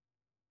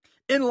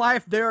in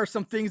life, there are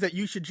some things that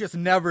you should just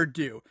never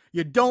do.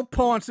 You don't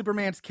pull on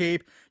Superman's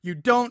cape. You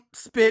don't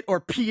spit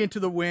or pee into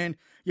the wind.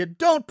 You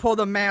don't pull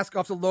the mask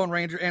off the Lone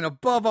Ranger. And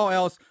above all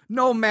else,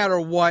 no matter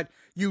what,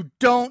 you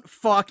don't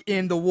fuck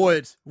in the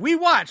woods. We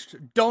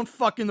watched Don't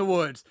Fuck in the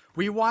Woods.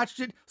 We watched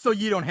it so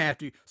you don't have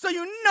to. So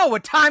you know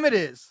what time it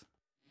is.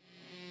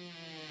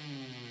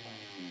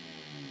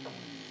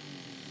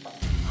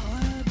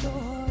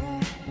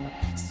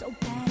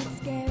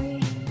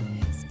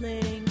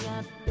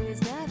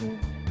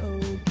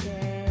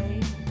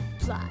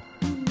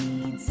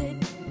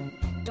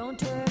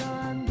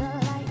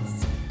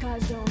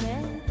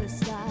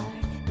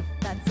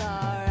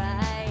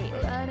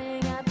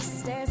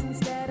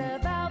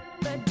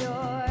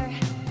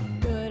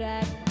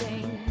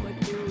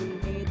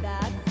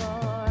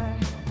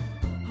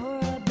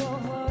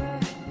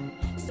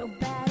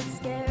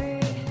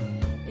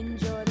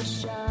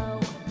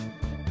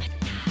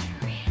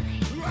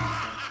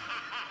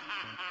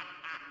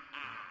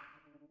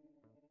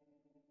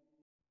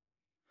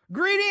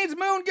 Greetings,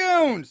 Moon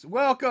Goons!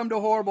 Welcome to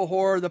Horrible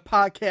Horror, the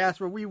podcast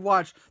where we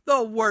watch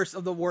the worst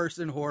of the worst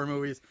in horror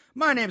movies.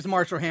 My name is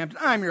Marshall Hampton.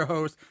 I'm your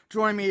host.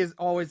 Joining me as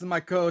always is my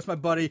co-host, my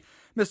buddy,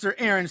 Mr.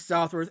 Aaron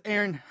Southworth.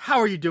 Aaron, how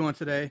are you doing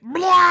today? You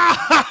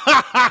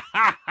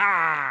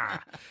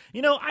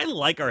know, I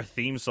like our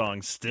theme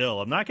song still.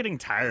 I'm not getting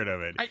tired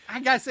of it. I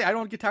gotta say, I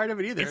don't get tired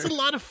of it either. It's a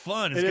lot of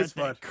fun. It's It got is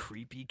that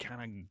creepy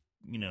kind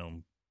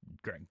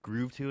of,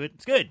 groove to it.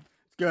 It's good.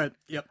 It's good.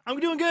 Yep. I'm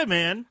doing good,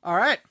 man. All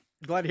right.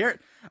 Glad to hear it.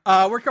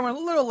 We're coming a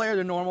little later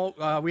than normal.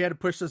 We had to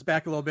push this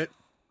back a little bit.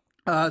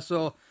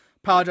 So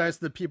apologize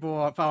to the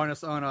people following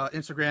us on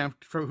Instagram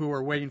who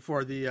were waiting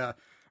for the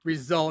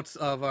results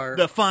of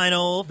the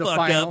final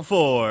fuck up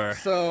four.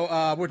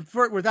 So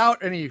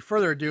without any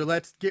further ado,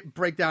 let's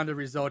break down the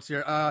results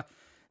here.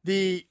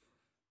 The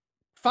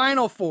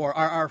final four,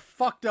 our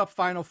fucked up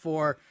final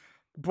four,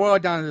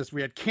 boiled down to this.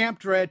 We had Camp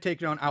Dread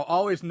taking on I'll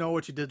Always Know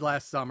What You Did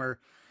Last Summer.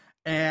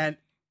 And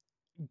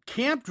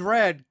Camp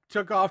Dread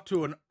took off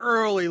to an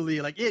early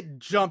lead. Like, it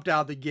jumped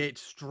out the gate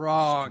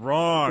strong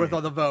with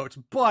all the votes.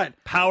 But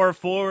power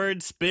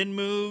forward, spin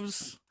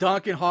moves,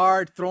 dunking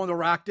hard, throwing the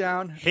rock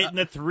down, hitting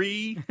a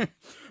three.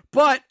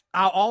 But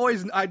I'll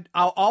always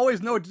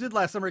know what you did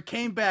last summer.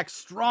 Came back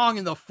strong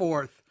in the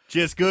fourth.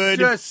 Just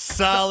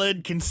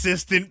solid,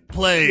 consistent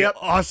play. Yep.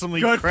 Awesomely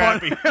good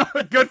crappy.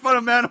 Good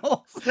fundamentals.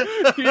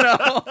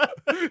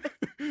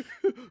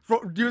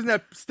 Using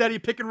that steady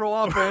pick and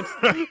roll offense.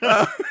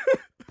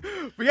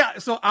 But yeah,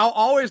 so I'll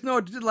Always Know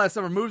What You Did Last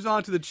Summer moves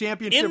on to the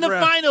championship in the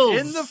round. finals.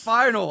 In the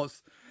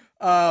finals.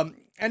 And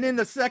in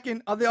the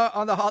second, on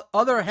the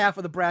other half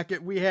of the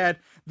bracket, we had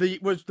the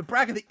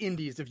bracket of the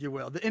Indies, if you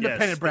will, the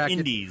independent bracket.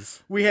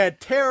 Indies. We had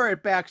Terror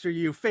at Baxter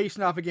U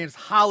facing off against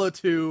Hollow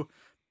 2,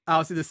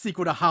 obviously the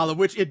sequel to Hollow,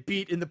 which it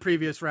beat in the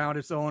previous round,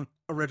 its own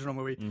original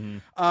movie.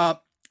 Mm-hmm.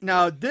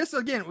 Now, this,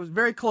 again, was a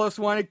very close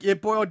one.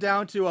 It boiled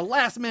down to a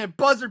last-minute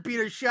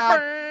buzzer-beater shot,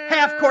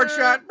 half-court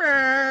shot.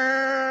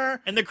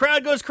 And the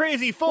crowd goes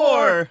crazy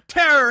for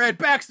Terror at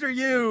Baxter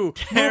U.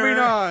 Moving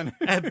on.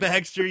 At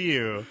Baxter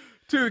U.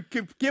 To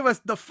give us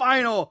the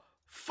final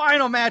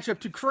matchup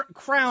to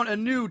crown a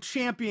new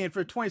champion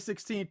for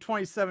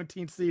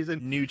 2016-2017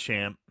 season. New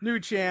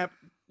champ.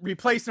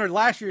 Replacing our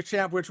last year's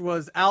champ, which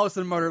was Alice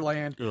in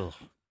Murderland. Ugh.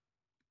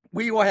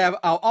 We will have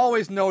I'll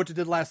Always Know What You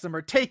Did Last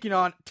Summer taking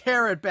on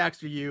Terror at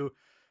Baxter U.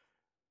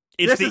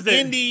 It's the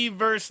Indy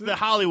versus the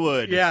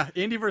Hollywood. Yeah,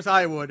 Indy versus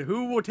Hollywood.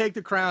 Who will take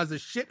the crown as the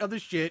shit of the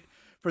shit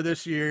for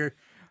this year?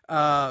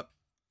 I'm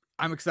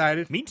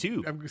excited. Me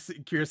too. I'm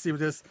curious to see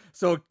what this.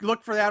 So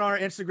look for that on our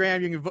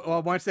Instagram. You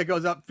can once that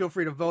goes up, feel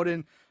free to vote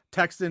in,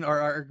 text in,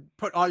 or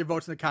put all your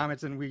votes in the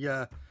comments, and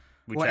we'll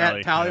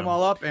tally them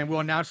all up, and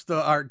we'll announce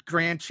our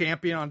grand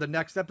champion on the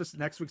next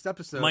week's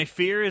episode. My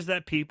fear is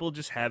that people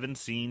just haven't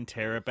seen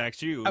Terror at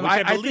Baxter U, which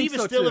I believe is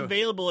so still too.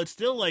 available. It's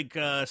still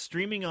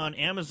streaming on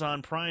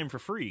Amazon Prime for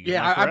free.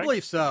 Yeah, I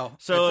believe so.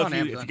 So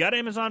if you got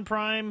Amazon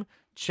Prime,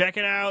 check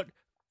it out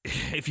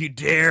if you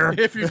dare.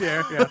 If you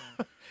dare, yeah.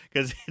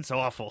 Because it's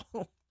awful.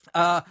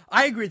 I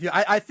agree with you.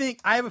 I think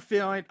I have a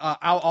feeling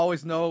I'll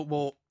Always Know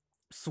will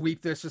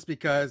sweep this just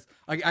because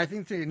I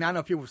think not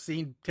enough people have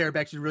seen Terror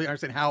Baxter to really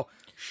understand how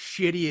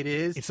shitty it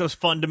is. It's those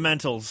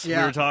fundamentals we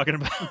were talking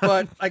about.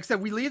 But like I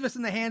said, we leave this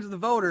in the hands of the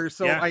voters,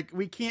 so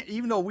we can't.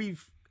 Even though we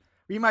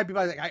might be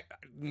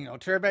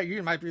Terror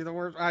Baxter might be the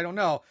worst. I don't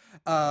know.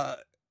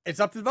 It's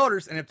up to the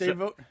voters, and if they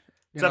vote,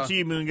 it's up to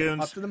you, Moon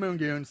Goons. Up to the Moon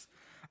Goons.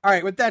 All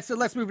right. With that said,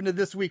 let's move into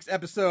this week's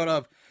episode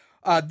of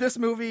this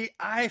movie.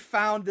 I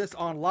found this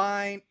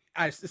online.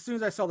 As soon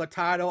as I saw the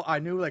title, I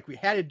knew we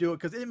had to do it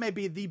because it may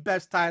be the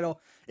best title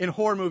in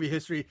horror movie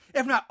history,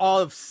 if not all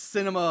of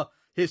cinema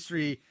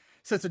history,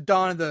 since the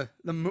dawn of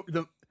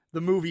the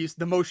movies,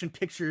 the motion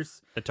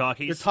pictures, the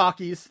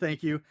talkies.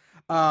 Thank you.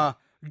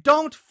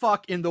 Don't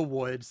Fuck in the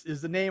Woods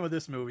is the name of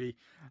this movie.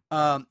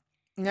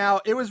 Now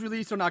it was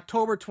released on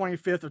October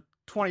 25th of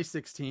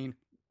 2016. It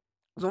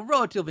was a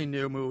relatively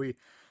new movie. It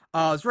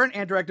was written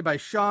and directed by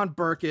Sean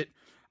Burkett.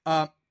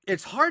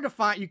 it's hard to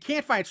find. You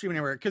can't find it streaming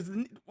anywhere because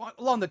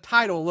along the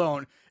title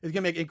alone is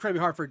gonna make it incredibly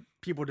hard for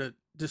people to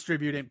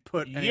distribute and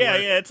put anywhere.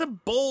 Yeah, it's a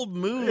bold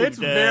move. It's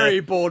very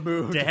bold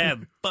move to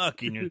have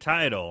 "fuck" in your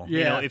title. Yeah.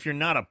 You know, if you're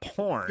not a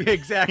porn.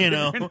 Exactly. You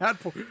know. You're not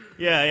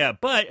Yeah.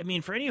 But I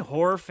mean, for any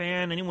horror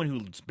fan, anyone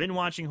who's been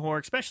watching horror,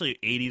 especially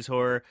 80s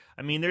horror,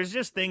 I mean, there's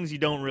just things you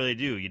don't really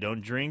do. You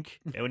don't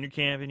drink when you're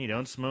camping. You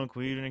don't smoke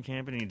weed when you're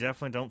camping. And you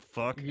definitely don't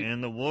fuck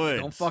in the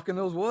woods. Don't fuck in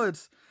those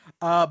woods.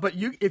 But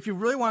if you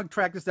really want to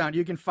track this down,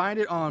 you can find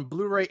it on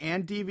Blu-ray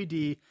and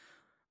DVD.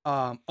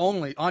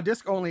 Only on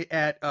disc only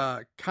at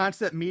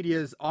Concept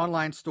Media's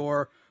online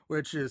store,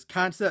 which is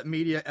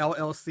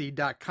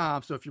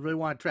conceptmediallc.com. So if you really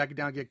want to track it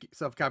down, get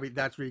yourself a copy,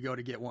 that's where you go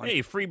to get one.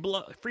 Hey, free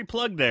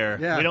plug there.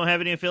 Yeah. We don't have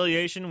any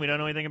affiliation. We don't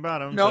know anything about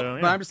them. No, so,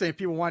 yeah. but I'm just saying, if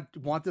people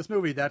want this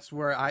movie, that's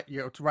where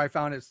it's where I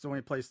found it. It's the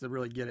only place to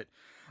really get it.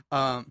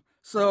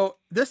 So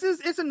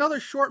it's another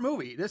short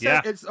movie. It's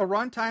a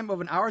runtime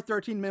of an hour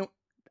 13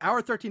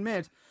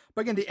 minutes.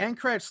 But again, the end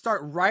credits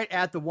start right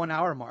at the 1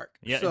 hour mark.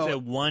 Yeah, so, it's a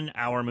 1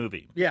 hour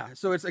movie. Yeah,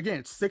 so it's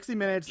 60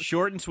 minutes.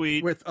 Short and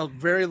sweet. With a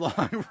very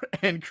long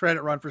end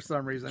credit run for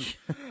some reason.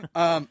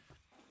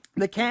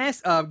 The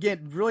cast,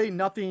 again, really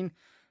nothing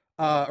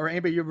or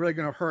anybody you're really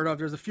going to have heard of.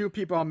 There's a few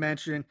people I'll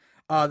mention.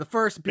 The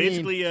first being...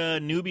 Basically,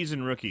 newbies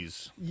and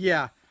rookies.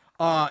 Yeah.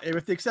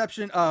 With the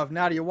exception of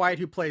Nadia White,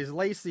 who plays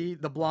Lacey,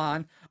 the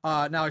blonde.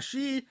 Now,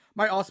 she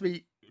might also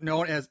be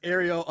known as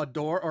Ariel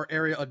Adore or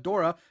Aria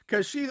Adora,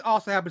 because she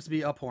also happens to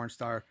be a porn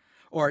star,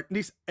 or at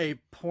least a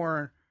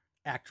porn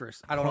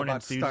actress. I don't know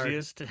about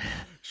enthusiast.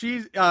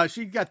 Star.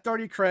 She got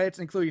 30 credits,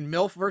 including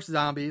MILF vs.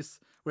 Zombies,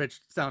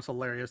 which sounds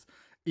hilarious.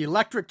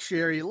 Electric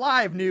Cherry,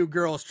 Live New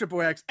Girls,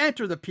 Triple X,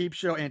 Enter the Peep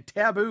Show, and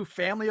Taboo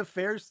Family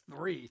Affairs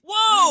 3.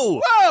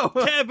 Whoa!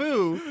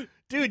 Taboo!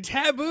 Dude,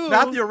 Taboo!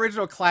 Not the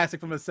original classic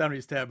from the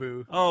 70s,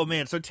 Taboo. Oh,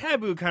 man, so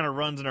Taboo kind of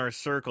runs in our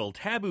circle.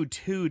 Taboo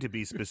 2, to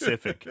be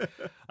specific.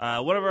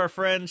 One of our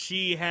friends,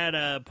 she had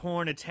a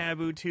porn at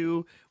Taboo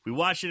 2. We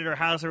watched it at her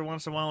house every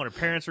once in a while when her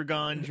parents were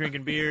gone,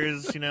 drinking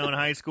beers, in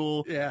high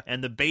school. Yeah.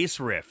 And the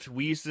bass riff.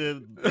 We used to,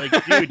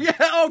 dude. Yeah,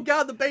 oh,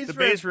 God, the bass riff.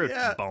 The bass riff.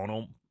 Yeah.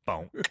 Boom,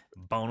 boom,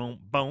 boom,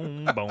 boom,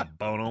 boom, boom,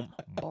 boom,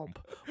 boom.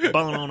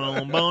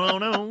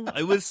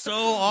 It was so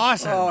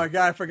awesome. Oh my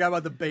God, I forgot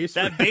about the bass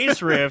riff. That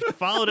bass riff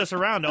followed us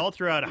around all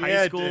throughout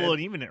high school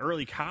and even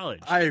early college.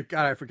 I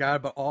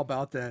forgot all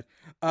about that.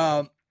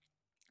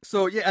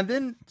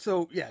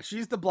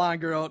 She's the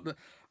blonde girl.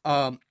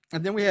 And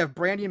then we have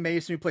Brandy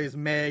Mason, who plays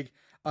Meg.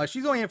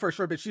 She's only in for a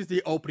short bit. She's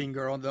the opening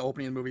girl in the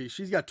opening of the movie.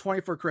 She's got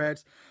 24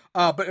 credits.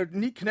 But a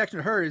neat connection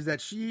to her is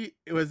that she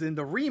was in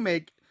the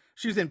remake.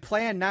 She was in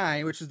Plan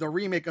 9, which is the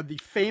remake of the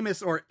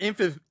famous or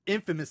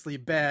infamously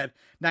bad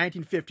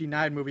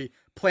 1959 movie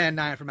Plan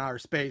 9 from Outer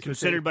Space.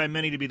 Considered by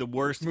many to be the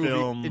worst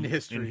film in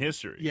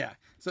history. Yeah.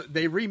 So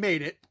they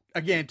remade it,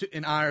 again, to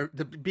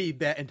be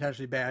bad,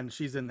 intentionally bad, and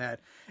she's in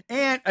that.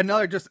 And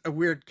another just a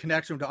weird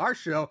connection to our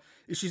show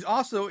is she's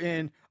also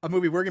in a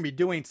movie we're going to be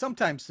doing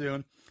sometime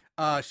soon.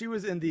 She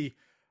was in the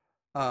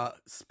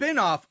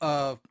spin-off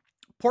of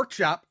Pork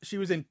Chop. She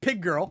was in Pig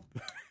Girl.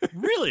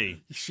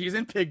 Really? She's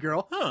in Pig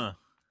Girl. Huh.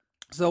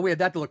 So we have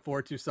that to look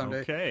forward to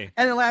someday. Okay.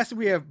 And then lastly,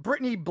 we have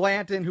Brittany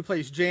Blanton, who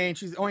plays Jane.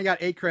 She's only got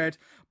 8 credits,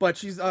 but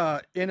she's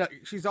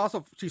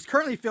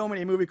currently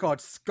filming a movie called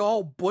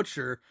Skull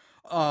Butcher,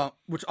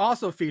 which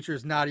also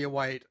features Nadia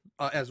White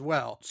as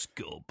well.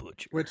 Skull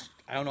Butcher. Which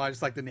I don't know. I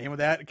just like the name of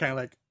that. Kind of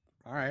like,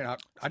 all right.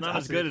 It's not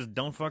as good as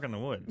Don't Fuck in the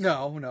Woods.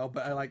 No,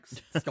 but I like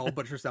Skull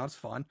Butcher. Sounds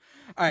fun.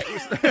 All right.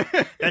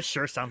 That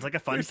sure sounds like a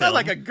fun film. Sounds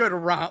like a good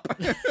romp.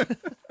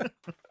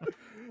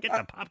 Get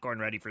the popcorn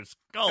ready for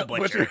Skull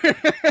Butcher.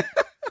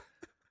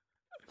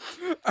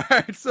 All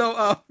right,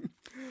 so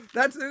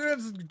let's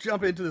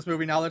jump into this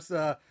movie now. Let's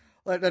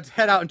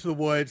head out into the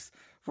woods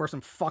for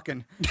some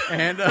fucking.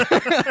 And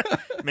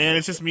man,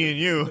 it's just me and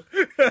you.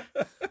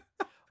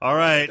 All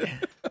right,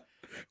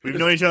 we've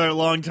known each other a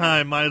long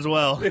time. Might as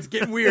well. It's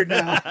getting weird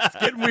now. It's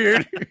getting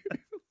weird.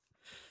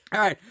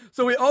 All right,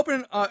 so we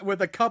open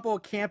with a couple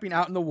camping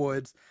out in the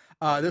woods.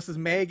 This is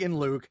Meg and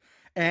Luke.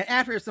 And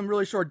after some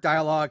really short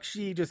dialogue,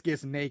 she just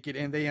gets naked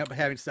and they end up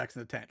having sex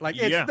in the tent.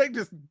 They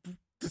just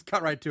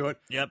cut right to it.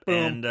 Yep.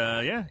 Boom.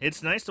 And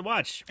it's nice to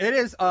watch. It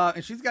is.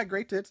 And she's got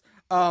great tits.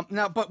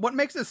 But what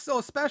makes this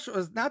so special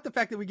is not the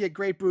fact that we get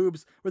great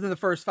boobs within the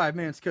first 5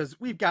 minutes, because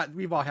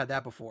we've all had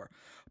that before.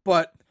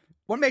 But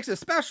what makes it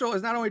special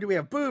is not only do we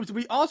have boobs,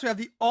 we also have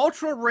the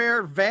ultra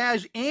rare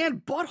vag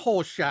and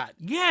butthole shot.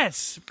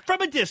 Yes,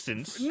 from a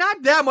distance.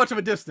 Not that much of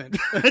a distance.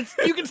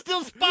 You can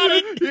still spot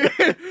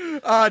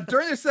it.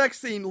 During the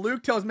sex scene,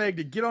 Luke tells Meg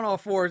to get on all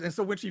fours, and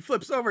so when she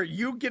flips over,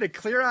 you get a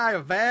clear eye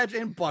of vag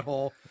and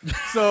butthole.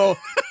 So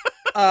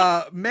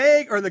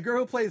Meg, or the girl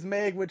who plays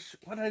Meg, which,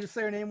 what did I just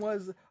say her name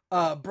was?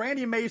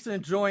 Brandy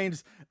Mason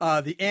joins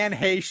the Anne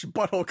Heche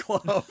Butthole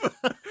Club.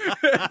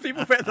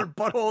 People have their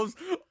buttholes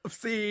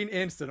seen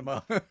in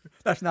cinema.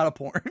 That's not a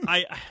porn.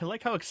 I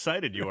like how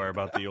excited you are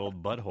about the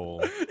old butthole.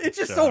 It's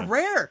just so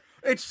rare.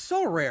 It's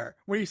so rare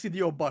when you see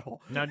the old butthole.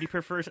 Now, do you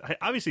prefer? I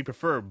obviously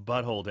prefer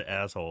butthole to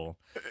asshole.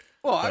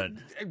 Well,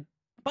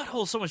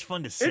 Butthole's so much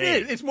fun to say. It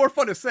is. It's more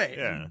fun to say.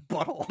 Yeah.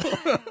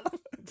 Butthole.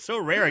 It's so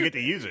rare I get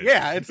to use it.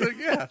 Yeah, it's like,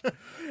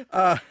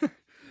 yeah.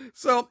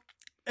 So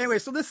anyway,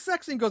 so this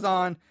sex scene goes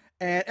on,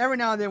 and every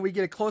now and then we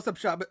get a close-up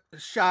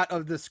shot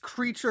of this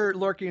creature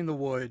lurking in the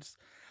woods.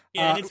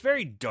 Yeah, and it's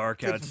very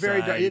dark outside. It's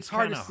very dark. It's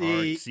hard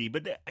to see,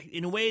 but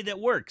in a way that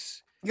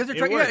works. Because they're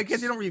trying,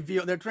 because they don't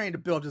reveal. They're trying to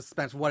build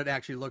suspense what it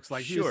actually looks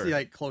like. You see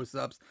like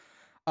close-ups.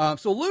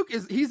 So Luke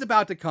he's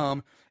about to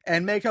come,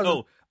 and Meg tells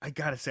him, I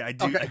gotta say, I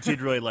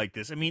did really like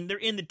this. I mean, they're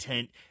in the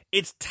tent.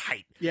 It's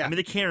tight. Yeah. I mean,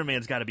 the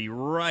cameraman's got to be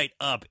right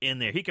up in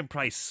there. He can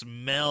probably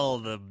smell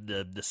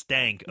the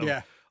stank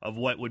of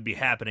what would be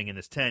happening in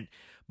this tent.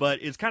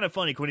 But it's kind of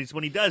funny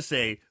when he does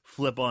say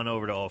flip on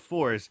over to all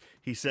fours.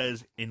 He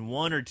says in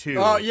one or two.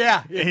 Oh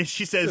yeah, and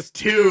she says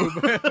two.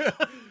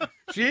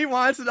 She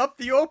wants it up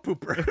the old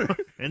pooper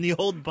in the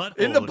old butthole.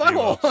 In the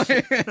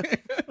butthole.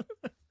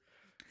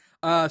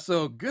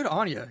 So good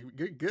on you.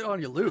 Good on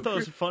you, Luke. That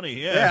was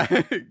funny, yeah.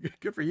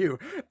 Good for you.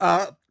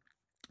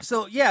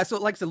 So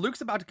like I said,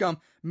 Luke's about to come.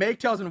 Meg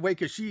tells him to wait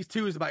because she's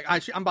too. Is like,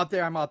 I'm about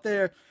there. I'm out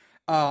there.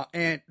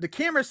 And the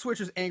camera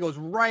switches angles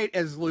right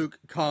as Luke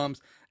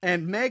comes,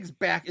 and Meg's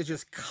back is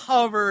just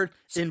covered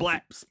in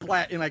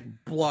splat in like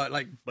blood,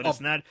 like. But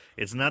it's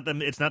not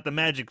the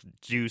magic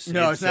juice.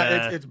 No, it's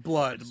not. It's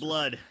blood. It's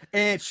blood.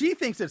 And she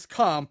thinks it's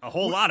cum. A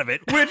whole lot of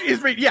it, which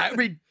is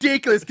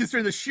ridiculous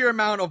considering the sheer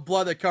amount of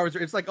blood that covers her.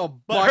 It's like a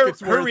bucket.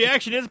 Her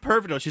reaction is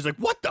perfect. Though. She's like,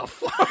 "What the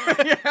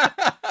fuck?"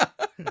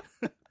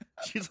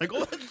 She's like,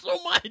 "Oh, that's so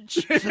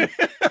much."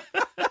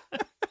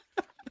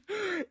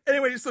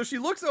 Anyway, so she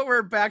looks over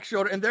her back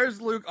shoulder, and there's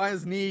Luke on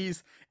his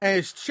knees, and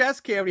his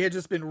chest cavity had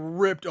just been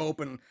ripped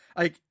open.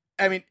 Like,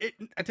 I mean,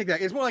 I take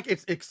that. It's more like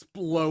it's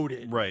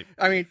exploded. Right.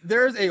 I mean,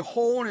 there's a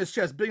hole in his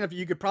chest big enough that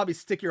you could probably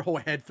stick your whole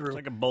head through. It's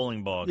like a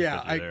bowling ball.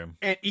 Yeah,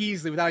 and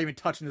easily without even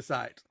touching the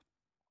sides.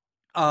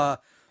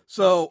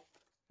 So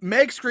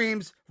Meg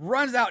screams,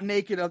 runs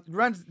naked out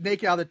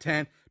of the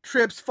tent,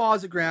 trips,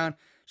 falls to the ground.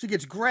 She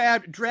gets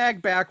grabbed,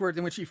 dragged backwards,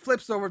 and when she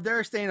flips over,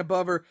 there staying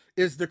above her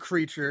is the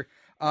creature.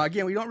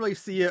 Again, we don't really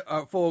see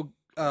a full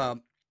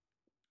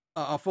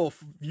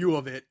view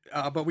of it,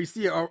 but we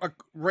see a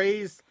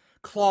raised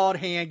clawed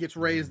hand gets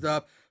raised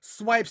up,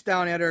 swipes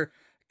down at her,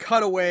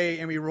 cut away,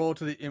 and we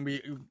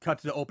cut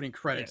to the opening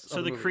credits. Yeah,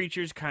 so the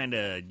creature's kind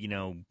of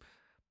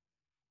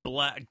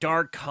black,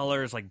 dark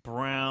colors like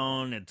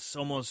brown. It's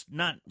almost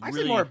not. I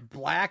really see more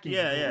black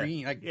and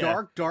green, like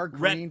dark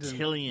greens.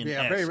 Reptilian.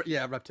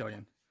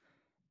 Reptilian.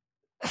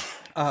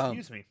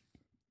 Excuse me.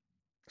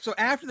 So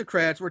after the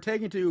credits, we're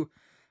taken to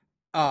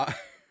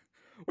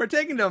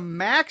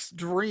Mac's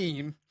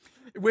dream,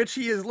 which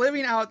he is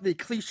living out the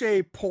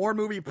cliche porn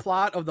movie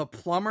plot of the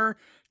plumber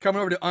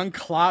coming over to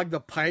unclog the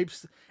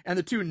pipes, and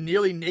the two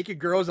nearly naked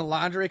girls in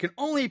lingerie can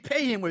only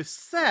pay him with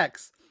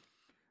sex.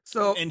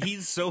 So, and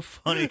he's so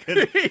funny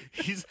because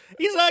he's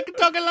like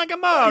talking like a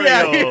Mario.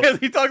 Yeah,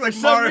 he talks like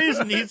Mario. For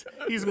some reason,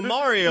 he's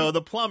Mario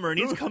the plumber, and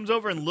he comes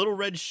over in little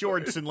red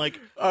shorts and like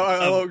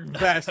a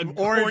vest,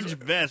 orange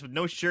vest with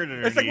no shirt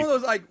underneath. It's like one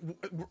of those like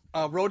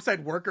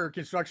roadside worker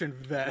construction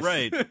vests,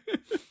 right?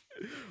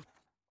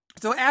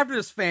 So after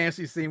this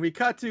fantasy scene, we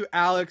cut to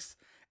Alex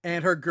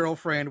and her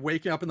girlfriend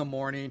waking up in the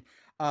morning,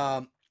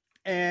 and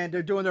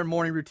they're doing their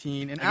morning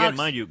routine. And again,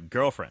 mind you,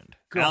 girlfriend.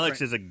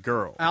 Alex is a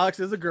girl. Alex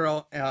is a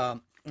girl.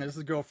 And this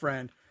is a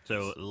girlfriend.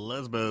 So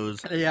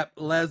lesbos. Yep,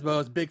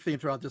 lesbos. Big theme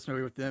throughout this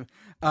movie with them.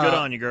 Good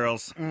on you,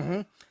 girls.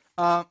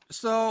 Mm-hmm.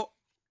 So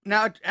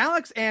now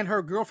Alex and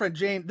her girlfriend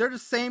Jane, they're the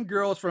same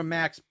girls from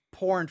Mac's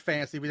porn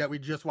fantasy that we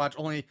just watched,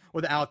 only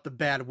without the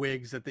bad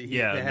wigs that they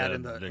had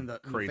in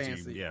the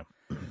fantasy. Yeah.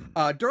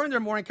 During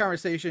their morning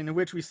conversation, in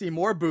which we see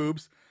more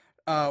boobs,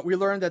 we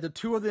learned that the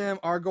two of them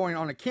are going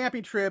on a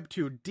camping trip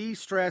to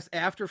de-stress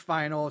after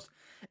finals,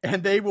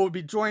 and they will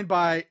be joined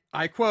by,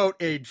 I quote,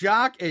 a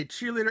jock, a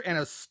cheerleader, and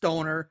a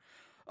stoner,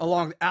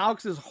 along with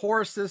Alex's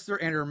horror sister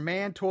and her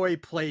man toy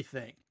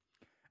plaything.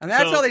 And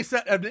that's how they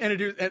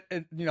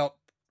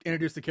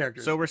introduce the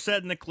characters. So we're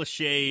setting the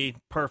cliche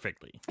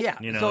perfectly. Yeah.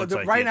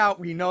 Right now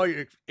we know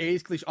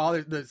A's cliche, all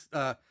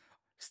the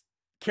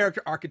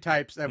character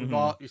archetypes that we've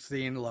all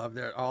seen and loved.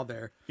 They're all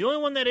there. The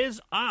only one that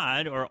is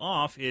odd or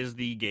off is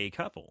the gay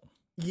couple.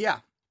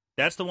 Yeah.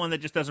 That's the one that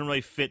just doesn't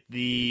really fit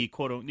the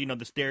quote, the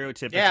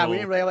stereotypical. Yeah, we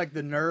didn't really have like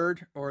the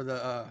nerd or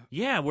the.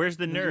 Yeah, where's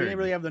the nerd? We didn't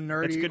really have the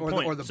nerdy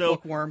or the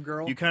bookworm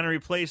girl. You kind of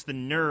replaced the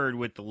nerd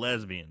with the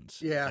lesbians.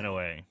 Yeah, in a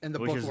way. And the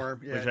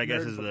bookworm, which I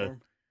guess is the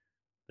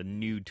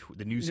new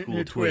school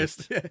new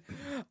twist.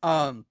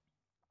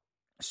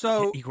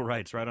 So equal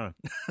rights, right on.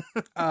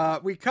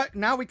 we cut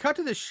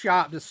to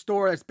the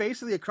store that's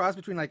basically a cross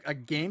between like a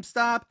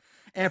GameStop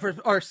and for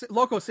our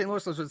local St.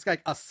 Louis, so it's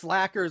like a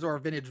Slackers or a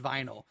Vintage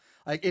Vinyl.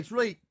 Like it's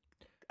really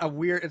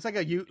it's like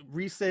a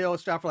resale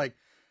shop for like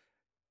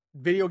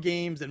video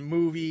games and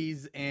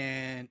movies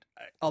and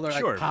other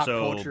like pop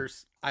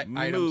cultures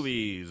items.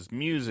 Movies,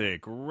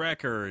 music,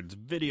 records,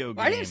 video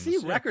games. I didn't see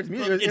records,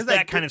 music. It's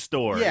that kind of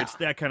store. Yeah. It's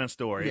that kind of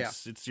store. Yeah.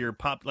 It's your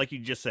pop, like you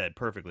just said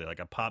perfectly, like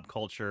a pop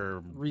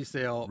culture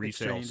resale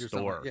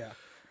store. Yeah.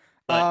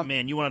 But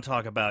man, you want to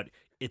talk about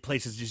it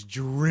place is just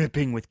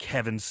dripping with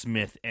Kevin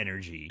Smith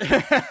energy.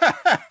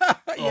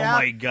 Oh Yeah.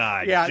 my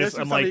god! Yeah, just, this is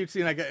I'm something like, you've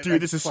seen, like, dude,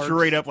 like this is Clerks.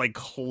 straight up like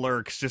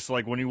Clerks. Just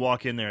like when you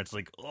walk in there, it's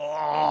like,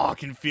 oh, I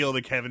can feel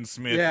the Kevin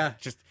Smith, Yeah.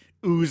 just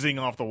oozing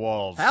off the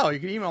walls. Hell, you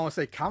can even almost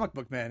say Comic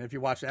Book Man if you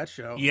watch that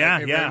show. Yeah,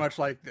 Like, yeah. Very much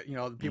like,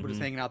 the people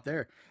just hanging out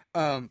there.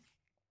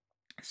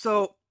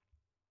 So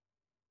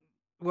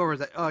where was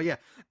that? Oh yeah.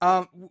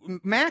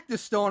 Mac the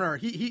stoner,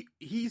 he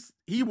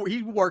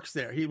works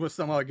there. He was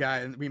some other guy,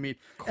 and we meet.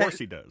 Of course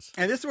he does.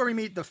 And this is where we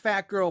meet the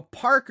fat girl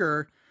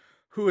Parker,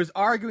 who is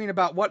arguing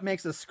about what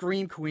makes a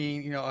scream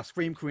queen, a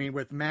scream queen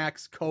with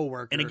Mac's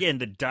coworker. And again,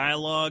 the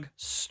dialogue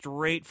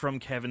straight from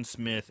Kevin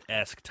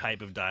Smith-esque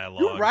type of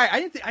dialogue. You're right.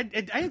 I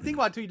didn't think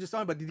about it until you just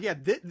saw it, but yeah,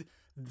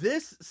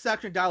 this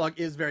section of dialogue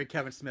is very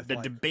Kevin Smith. The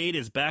debate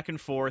is back and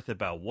forth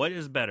about what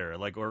is better,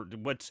 or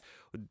what's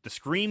the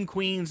scream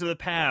queens of the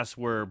past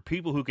were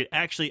people who could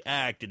actually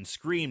act and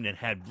scream and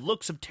had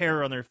looks of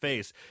terror on their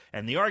face,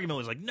 and the argument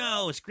was like,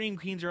 no, scream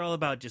queens are all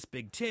about just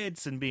big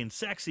tits and being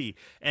sexy,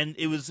 and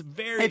it was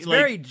very, it's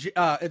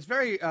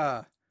very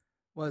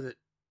what is it?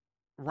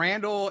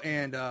 Randall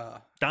and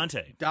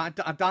Dante.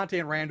 Dante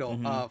and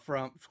Randall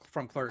from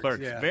Clerks.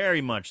 Clerks, Yeah. very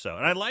much so,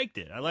 and I liked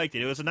it.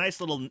 It was a nice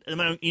little.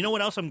 You know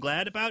what else I'm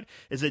glad about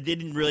is they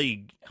didn't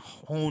really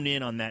hone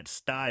in on that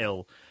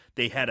style.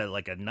 They had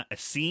a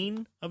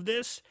scene of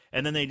this,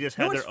 and then they just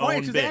had their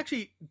own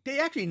bit. They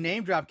actually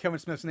name drop Kevin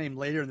Smith's name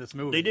later in this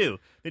movie. They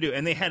do,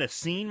 and they had a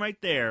scene right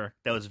there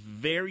that was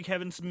very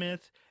Kevin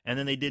Smith, and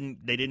then they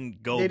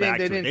didn't go back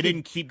to it. They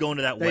didn't keep going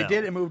to that well. They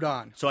did and moved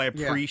on. So I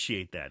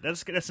appreciate that.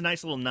 That's a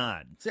nice little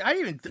nod. See, I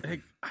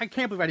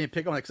can't believe I didn't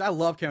pick on it because I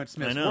love Kevin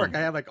Smith's work.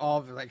 I have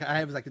I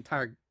have his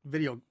entire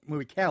video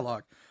movie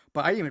catalog,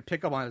 but I didn't even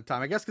pick up on it at the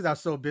time. I guess because I was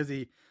so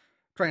busy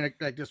trying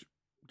to just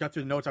got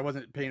through the notes, I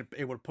wasn't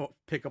able to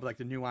pick up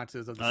the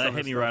nuances of the that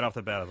hit me right off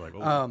the bat. I was like,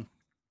 oh.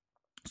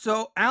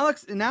 So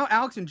Alex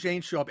and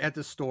Jane show up at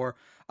the store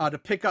to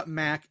pick up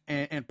Mac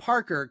and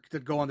Parker to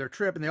go on their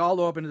trip, and they all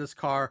load up into this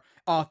car.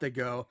 Off they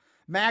go.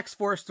 Mac's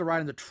forced to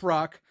ride in the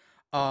truck.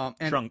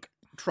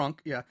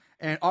 Trunk, yeah.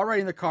 And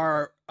already in the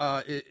car,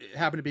 it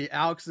happened to be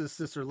Alex's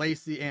sister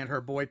Lacey and her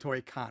boy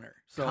toy Connor.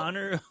 So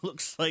Connor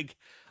looks like,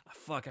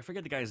 I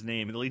forget the guy's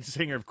name, the lead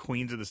singer of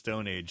Queens of the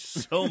Stone Age.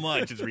 So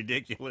much, it's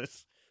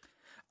ridiculous.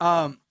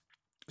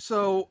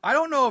 So I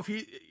don't know if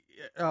he.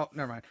 Oh,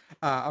 never mind.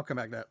 I'll come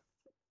back to that.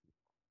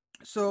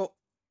 So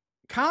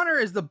Connor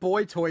is the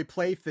boy toy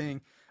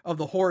plaything of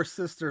the horror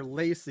sister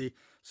Lacey.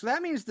 So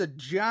that means the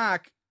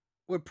jock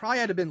would probably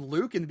have been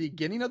Luke in the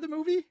beginning of the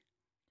movie.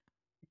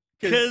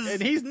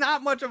 And he's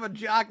not much of a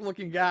jock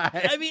looking guy.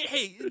 I mean,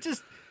 hey,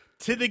 just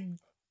to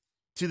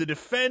the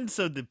defense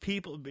of the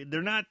people,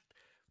 they're not.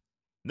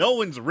 No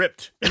one's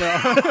ripped.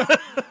 No.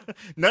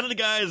 None of the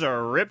guys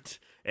are ripped,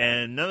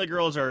 and none of the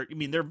girls are. I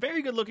mean, they're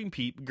very good-looking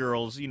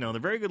girls. They're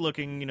very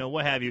good-looking.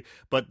 What have you?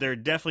 But they're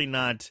definitely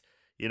not.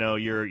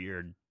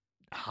 Your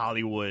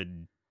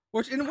Hollywood.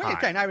 Which in a way,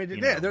 hot, I mean,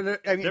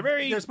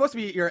 they're supposed to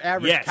be your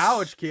average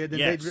college kid,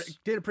 and they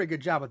did a pretty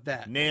good job with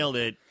that. Nailed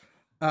it.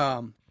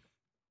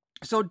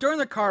 So during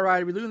the car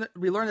ride,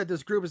 we learned that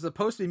this group is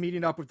supposed to be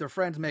meeting up with their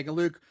friends Meg and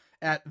Luke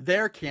at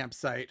their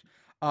campsite.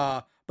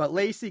 But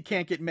Lacey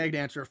can't get Meg to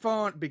answer her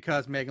phone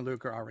because Meg and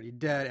Luke are already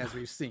dead, as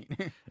we've seen.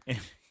 And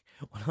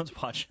when I was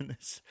watching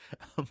this,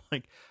 I'm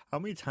like, how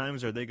many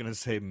times are they going to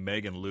say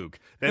Meg and Luke?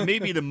 That may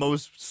be the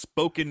most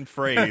spoken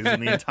phrase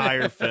in the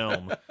entire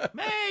film.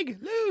 Meg,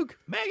 Luke,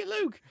 Meg and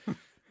Luke.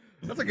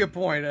 That's a good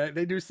point.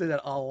 They do say that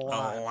a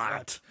lot.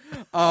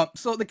 A lot.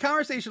 So the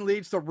conversation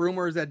leads to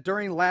rumors that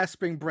during last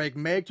spring break,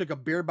 Meg took a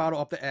beer bottle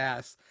up the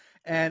ass,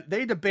 and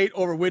they debate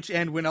over which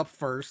end went up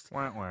first.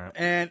 Wah, wah.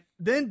 And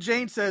then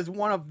Jane says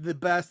one of the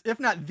best, if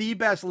not the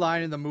best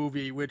line in the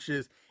movie, which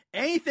is,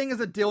 anything is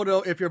a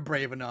dildo if you're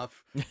brave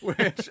enough,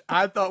 which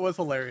I thought was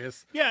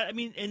hilarious. Yeah, I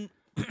mean, and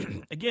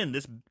again,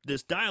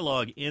 this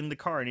dialogue in the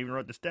car, and even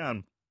wrote this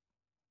down,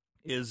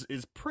 is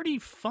pretty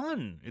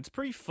fun. It's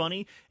pretty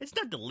funny. It's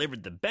not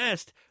delivered the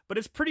best, but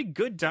it's pretty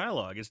good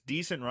dialogue. It's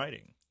decent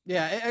writing.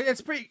 Yeah,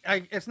 it's pretty.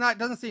 It's not.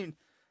 Doesn't seem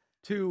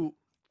too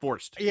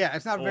forced. Yeah,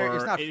 it's not very.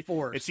 It's not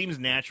forced. It seems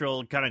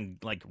natural, kind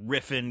of like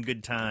riffing,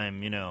 good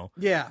time.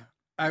 Yeah,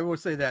 I will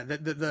say that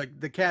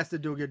the cast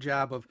did do a good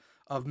job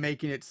of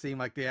making it seem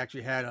like they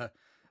actually had a.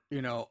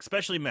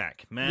 Especially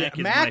Mac. Mac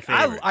is my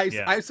favorite. I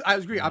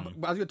agree. I was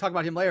going to talk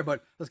about him later,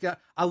 but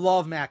I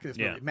love Mac in this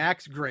movie.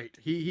 Mac's great.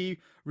 He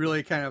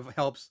really kind of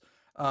helps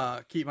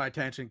keep my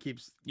attention.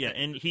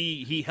 And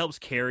he helps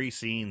carry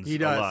scenes. He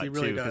does. A lot he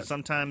really too, does. Because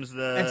sometimes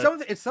some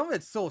of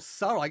it's so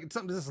subtle. Like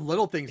some just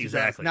little things.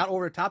 Exactly. He does, not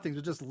over the top things,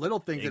 but just little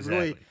things that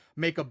really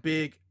make a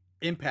big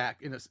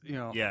impact in this.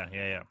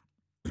 Yeah.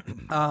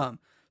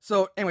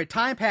 So anyway,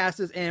 time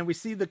passes and we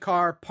see the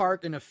car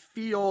parked in a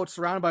field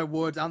surrounded by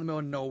woods out in the middle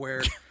of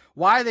nowhere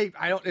why they,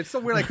 I don't, it's so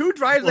weird. Like, who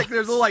drives, like,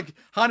 there's a little, like,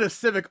 Honda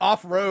Civic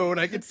off-road?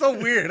 Like, it's so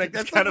weird. Like,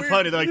 that's It's kind of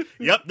funny. They're like,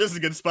 yep, this is a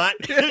good spot.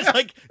 There's,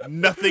 like,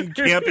 nothing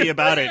campy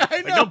about it. I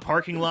Like, know. no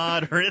parking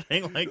lot or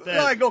anything like that.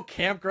 Not like go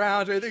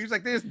campgrounds or anything. It's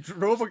like they just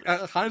drove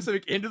a Honda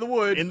Civic into the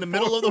woods. In the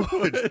middle of the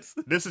woods.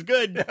 This is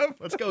good. Yep.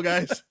 Let's go,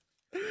 guys.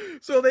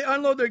 So they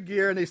unload their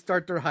gear and they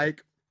start their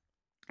hike.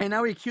 And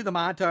now we cue the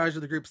montage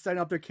of the group setting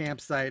up their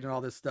campsite and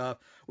all this stuff,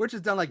 which is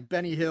done like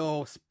Benny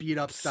Hill speed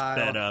up style.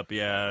 Sped up,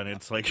 yeah. And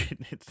it's like,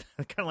 it's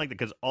kind of like,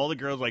 because all the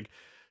girls, like,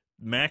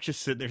 Max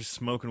just sitting there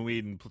smoking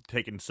weed and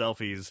taking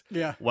selfies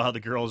Yeah. while the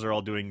girls are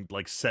all doing,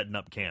 like, setting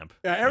up camp.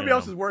 Yeah, everybody you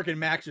else know? is working.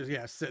 Max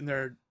is, sitting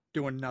there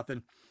doing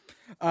nothing.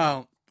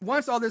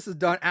 Once all this is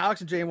done,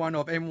 Alex and Jane want to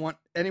know if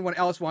anyone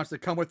else wants to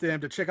come with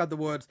them to check out the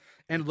woods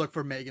and look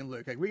for Meg and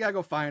Luke. Like, we got to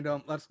go find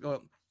them. Let's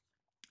go.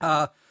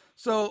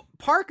 So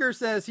Parker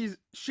says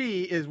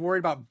she is worried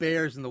about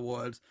bears in the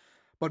woods,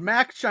 but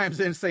Max chimes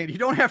in saying, you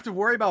don't have to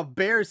worry about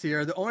bears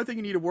here. The only thing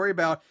you need to worry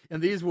about in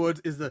these woods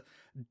is the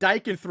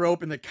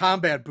Dykenthrope and the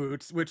combat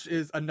boots, which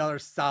is another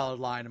solid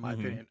line in my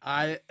opinion.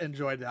 I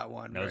enjoyed that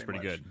one. That was very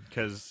pretty much. good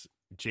because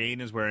Jane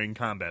is wearing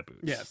combat boots.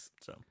 Yes.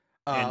 So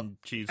and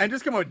she's And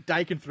just come out with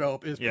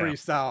Dykenthrope is Yeah. pretty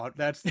solid.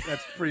 That's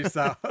pretty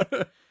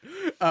solid.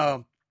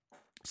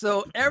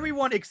 So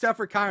everyone except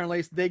for Connor and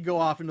Lace, they go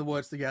off in the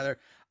woods together.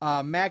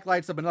 Mac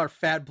lights up another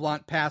fat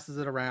blunt, passes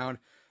it around,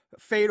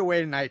 fade away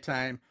to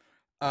nighttime.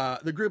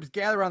 The groups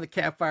gather around the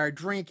campfire,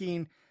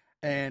 drinking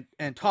and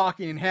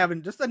talking and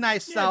having just a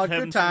nice, solid,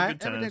 having good some time.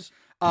 good times.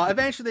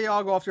 Eventually, they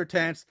all go off to their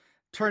tents,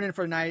 turn in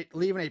for the night,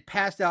 leaving a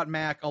passed out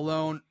Mac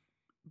alone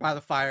by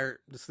the fire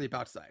to sleep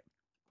outside.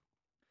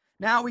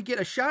 Now we get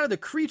a shot of the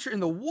creature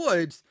in the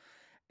woods,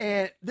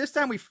 and this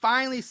time we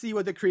finally see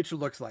what the creature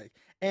looks like.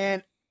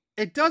 And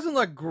it doesn't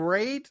look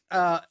great.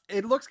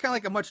 It looks kind of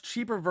like a much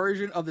cheaper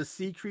version of the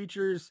sea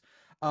creatures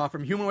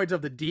from Humanoids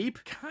of the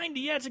Deep. kind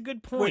of, yeah, it's a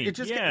good point.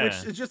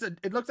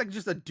 It looks like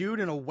just a dude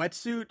in a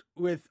wetsuit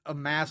with a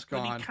mask But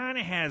on. he kind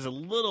of has a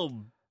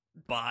little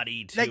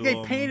body to Like they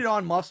him. painted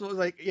on muscles,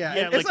 like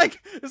Yeah, it's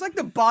like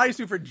the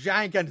bodysuit for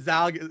Giant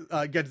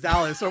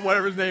Gonzalez or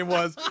whatever his name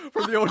was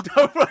from the old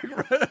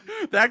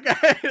that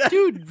guy.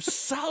 Dude,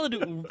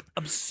 solid,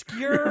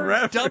 obscure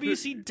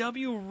Reference.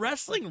 WCW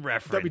wrestling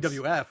reference.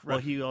 WWF. Well,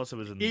 Right? he also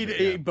was in.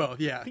 He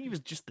both, yeah. I think he was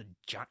just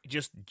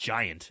just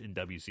giant in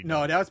WCW.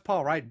 No, that was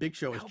Paul Wright. Big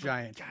Show was Oh, but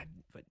Giant. God,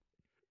 but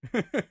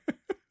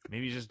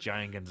maybe he's just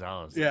Giant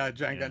Gonzalez. Yeah,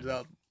 Giant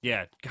Gonzalez.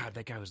 Yeah, God,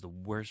 that guy was the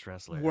worst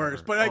wrestler.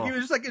 Worse, ever. but like Oh. it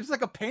was just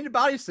like a painted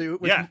bodysuit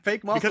with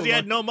fake muscles. because he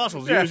had on. no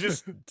muscles. Yeah. He was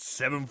just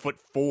 7'4"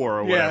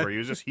 or whatever. He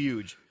was just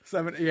huge.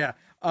 Yeah.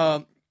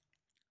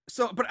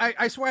 But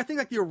I swear I think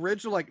like the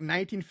original like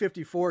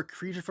 1954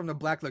 Creature from the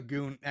Black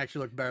Lagoon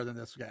actually looked better than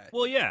this guy.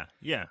 Well, yeah,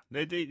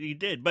 he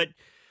did, but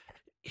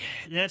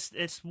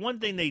it's one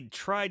thing they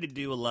tried to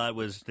do a lot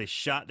was they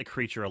shot the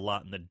creature a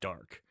lot in the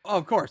dark. Oh,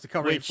 of course, to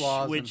cover any Which,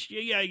 flaws.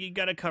 yeah, you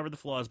got to cover the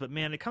flaws, but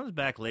man, it comes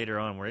back later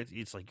on where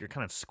it's like you're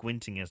kind of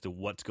squinting as to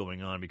what's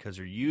going on because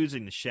you're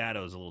using the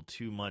shadows a little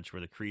too much for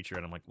the creature,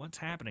 and I'm like, what's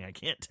happening? I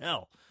can't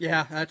tell.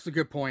 Yeah, that's a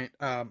good point.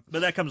 But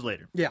that comes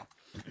later. Yeah.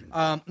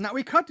 Now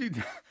we cut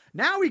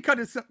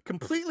to some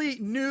completely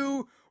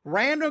new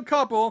random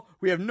couple.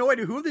 We have no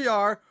idea who they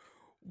are,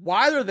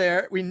 why they're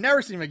there. We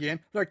never see them again.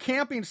 They're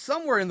camping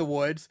somewhere in the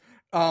woods,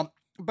 but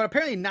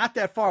apparently not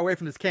that far away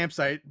from this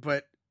campsite,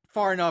 but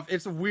far enough.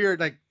 It's a weird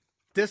like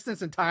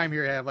distance and time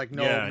here have like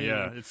no meaning.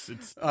 Yeah. It's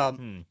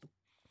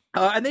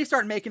And they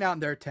start making out in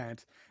their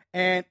tent.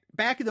 And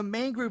back in the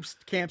main group's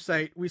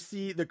campsite, we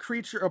see the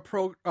creature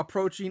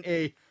approaching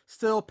a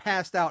still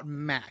passed out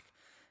Mac.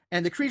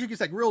 And the creature gets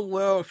like real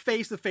low,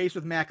 face to face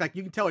with Mac. Like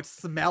you can tell it's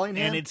smelling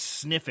him. and it's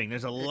sniffing.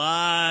 There's a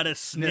lot of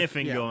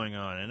sniffing yeah. going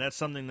on, and that's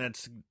something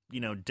that's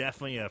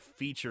definitely a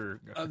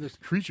feature. This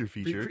Creature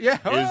feature, yeah.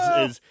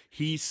 is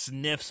he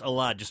sniffs a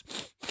lot,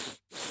 just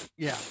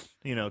yeah.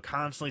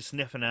 Constantly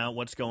sniffing out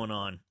what's going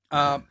on.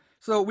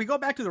 So we go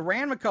back to the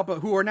random couple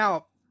who are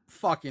now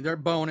fucking. They're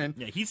boning.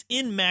 Yeah, he's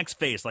in Mac's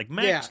face. Like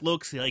Max Yeah.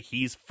 looks like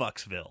he's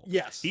Fucksville.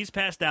 Yes. He's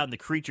passed out, and the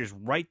creature's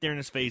right there in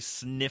his face,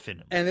 sniffing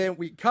him. And then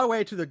we cut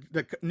away to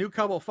the new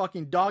couple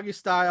fucking doggy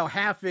style,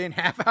 half in,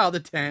 half out of the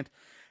tent.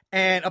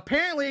 And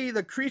apparently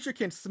the creature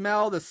can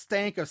smell the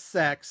stank of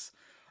sex.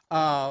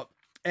 And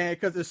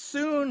because as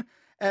soon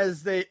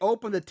as they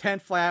open the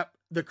tent flap,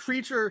 the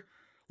creature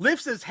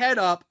lifts his head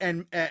up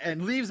and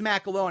leaves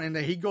Mac alone, and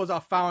then he goes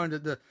off following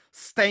the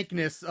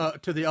stankness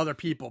to the other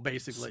people,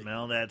 basically.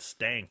 Smell that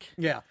stank.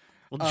 Yeah.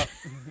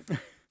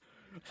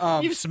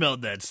 You've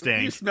smelled that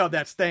stank. You smelled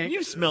that stank.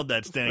 You've smelled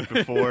that stank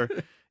before.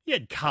 You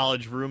had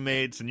college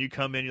roommates, and you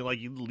come in, you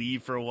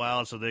leave for a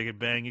while so they could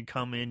bang. You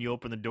come in, you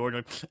open the door, and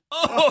you're like,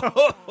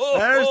 oh,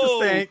 There's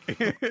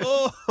the stank.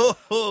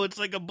 oh, it's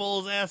like a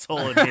bull's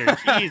asshole in here.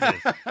 Jesus.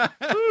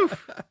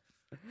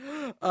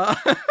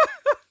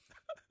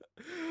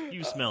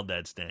 You smelled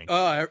that stank.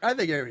 I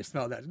think everybody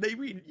smelled that.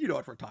 You know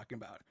what we're talking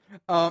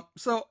about.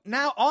 So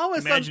now all of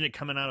a Imagine sudden, it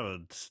coming out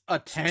of a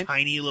tent,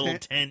 tiny little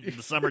tent in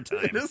the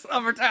summertime. in the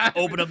summertime.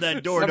 Open up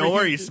that door. Summer Don't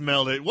worry, heat. you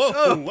smelled it.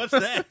 Whoa, what's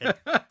that?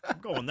 I'm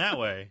going that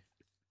way.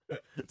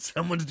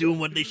 Someone's doing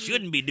what they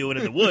shouldn't be doing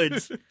in the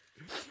woods.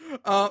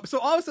 So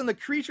all of a sudden, the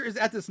creature is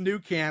at this new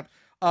camp,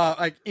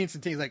 like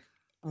instantaneously, like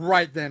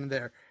right then and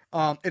there.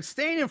 It's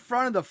staying in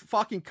front of the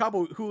fucking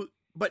couple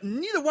but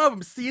neither one of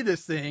them see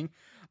this thing,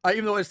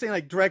 even though it's staying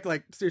like direct,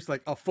 like seriously,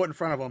 like a foot in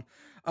front of them.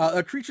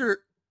 The creature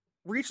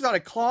reaches out a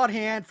clawed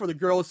hand for the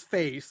girl's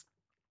face.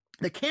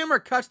 The camera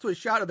cuts to a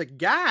shot of the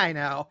guy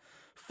now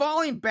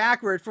falling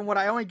backward from what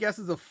I only guess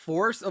is the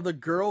force of the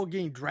girl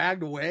getting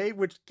dragged away,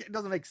 which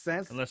doesn't make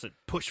sense. Unless it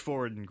pushed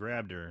forward and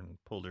grabbed her and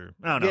pulled her.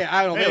 I don't know. Yeah,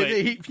 I don't know.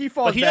 Anyway, he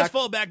falls but he back. does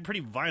fall back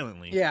pretty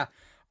violently. Yeah.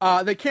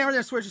 The camera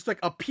then switches to like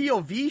a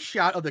POV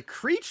shot of the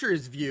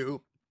creature's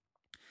view.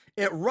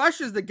 It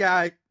rushes the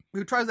guy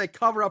who tries to like,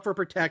 cover up for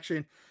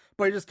protection,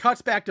 but it just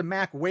cuts back to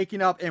Mac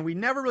waking up, and we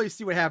never really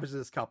see what happens to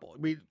this couple.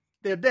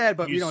 They're dead,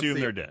 but we don't see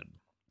assume they're it.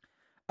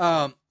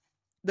 dead.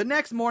 The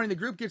next morning, the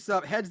group gets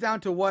up, heads down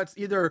to what's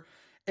either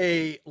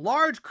a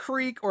large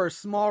creek or a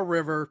small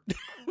river.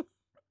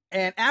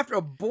 And after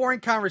a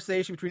boring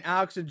conversation between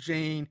Alex and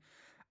Jane,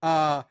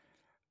 we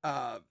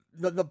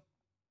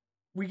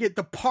get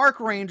the park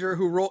ranger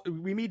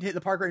we meet the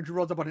park ranger who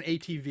rolls up on an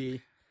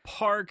ATV.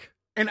 Park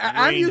And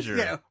I'm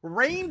using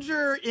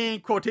ranger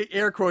in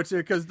air quotes here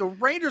because the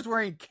ranger's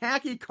wearing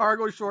khaki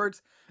cargo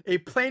shorts, a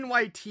plain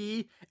white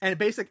tee, and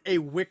a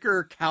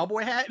wicker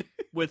cowboy hat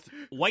with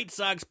white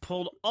socks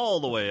pulled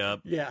all the way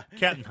up. Yeah,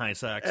 Captain High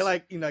socks.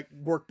 and like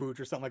work boots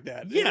or something like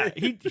that. Yeah,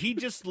 he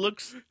just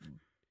looks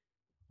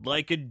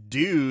like a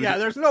dude. Yeah,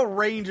 there's no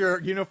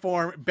ranger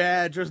uniform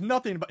badge. There's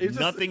nothing. But it's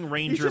nothing just,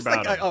 ranger he's just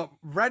about like him. a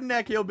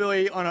redneck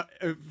hillbilly on a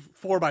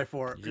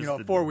 4x4, Just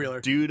a four wheeler.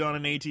 dude on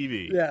an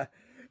ATV. Yeah.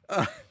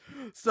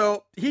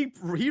 So he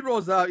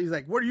rolls up. He's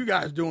like, "What are you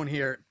guys doing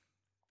here?"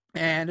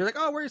 And they're like,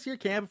 "Oh, we're just here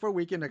camping for a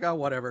weekend." Like, "Oh,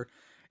 whatever."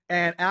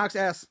 And Alex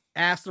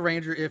asks the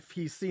ranger if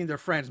he's seen their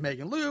friends Meg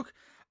and Luke.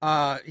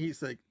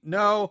 He's like,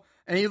 "No."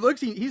 And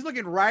he's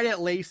looking right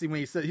at Lacey when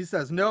he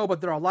says no,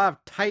 but there are a lot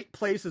of tight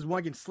places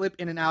one can slip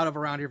in and out of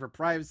around here for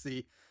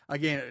privacy.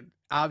 Again,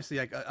 obviously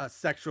like a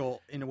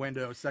sexual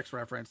innuendo, sex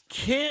reference.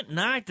 Can't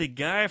knock the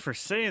guy for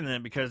saying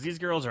that because these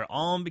girls are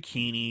all in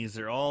bikinis.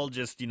 They're all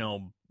just,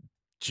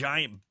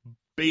 giant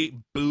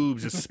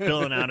boobs just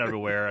spilling out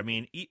everywhere. I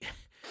mean,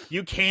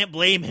 you can't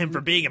blame him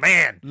for being a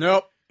man.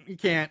 Nope, you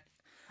can't.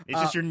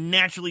 It's just you're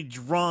naturally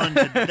drawn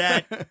to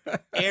that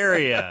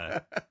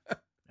area.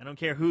 I don't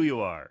care who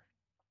you are.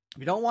 If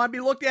you don't want to be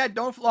looked at,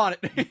 don't flaunt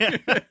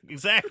it. Yeah,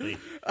 exactly.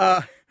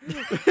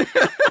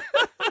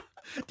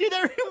 Dude,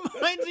 that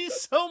reminds me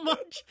so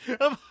much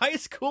of high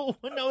school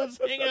when I was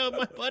hanging out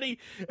with my buddy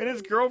and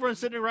his girlfriend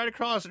sitting right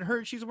across,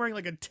 and she's wearing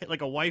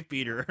like a wife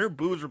beater, and her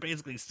boobs were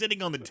basically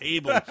sitting on the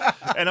table,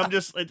 and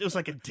it was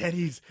like a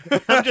Denny's.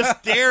 I'm just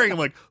staring. I'm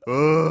like,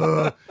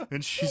 ugh,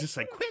 and she's just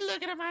like, quit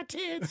looking at my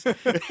tits.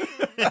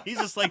 He's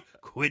just like,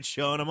 quit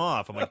showing them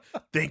off. I'm like,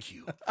 thank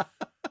you.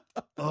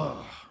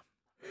 Ugh.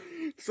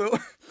 So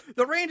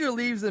the ranger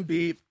leaves them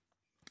be,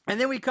 and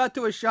then we cut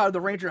to a shot of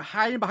the ranger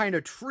hiding behind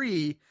a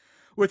tree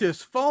with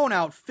his phone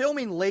out,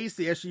 filming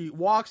Lacey as she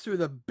walks through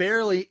the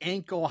barely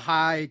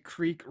ankle-high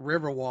creek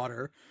river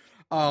water.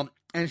 And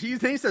then he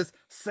says,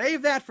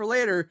 "Save that for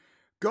later.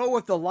 Go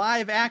with the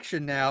live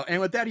action now." And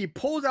with that, he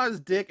pulls out his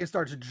dick and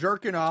starts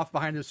jerking off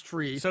behind this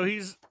tree. So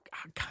he's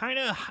kind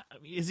of,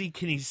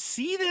 can he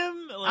see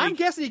them? I'm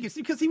guessing he can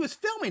see because he was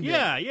filming.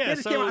 Yeah, it. yeah.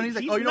 So He's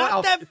like,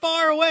 not that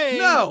far away.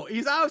 No,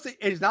 he's obviously.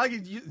 It's not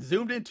like he's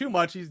zoomed in too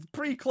much. He's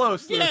pretty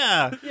close.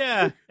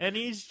 Yeah, and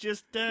he's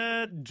just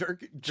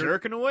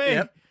jerking away.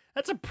 Yep.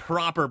 That's a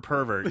proper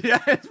pervert.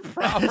 Yeah, it's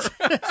proper.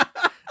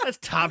 That's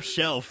top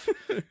shelf.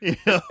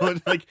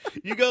 Like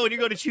you go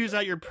to choose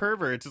out your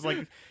perverts. It's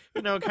like,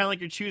 kind of like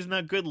you're choosing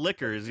out good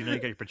liquors. You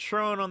got your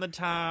Patron on the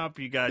top.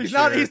 You got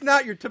he's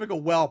not your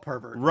typical well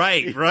pervert.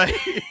 Right.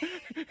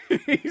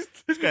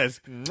 This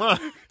guy's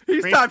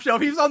he's top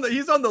shelf. He's on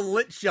the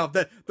lit shelf.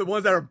 The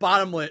ones that are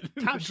bottom lit.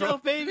 Top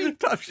shelf, baby.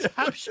 Top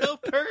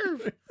shelf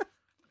perv.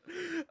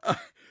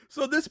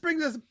 So this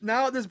brings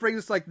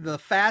us like the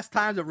Fast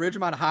Times at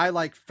Ridgemont High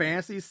like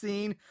fantasy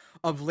scene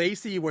of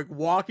Lacey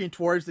walking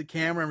towards the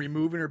camera and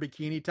removing her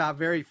bikini top.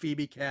 Very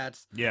Phoebe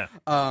Katz. Yeah.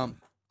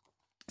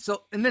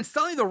 So, and then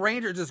suddenly the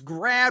ranger just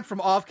grabbed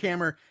from off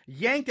camera,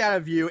 yanked out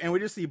of view, and we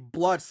just see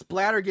blood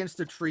splatter against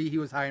the tree he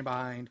was hiding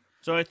behind.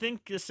 So I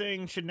think the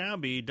saying should now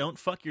be, don't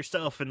fuck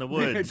yourself in the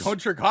woods. Don't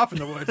jerk off in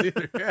the woods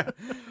either.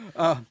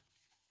 Yeah.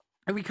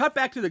 And we cut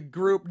back to the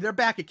group. They're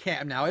back at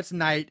camp now. It's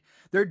night.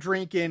 They're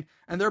drinking,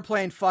 and they're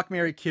playing Fuck,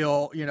 Marry,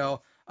 Kill.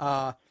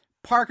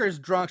 Parker's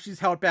drunk. She's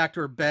held back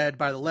to her bed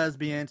by the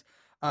lesbians.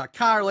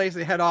 Connor and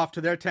Lacey head off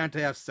to their tent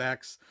to have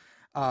sex.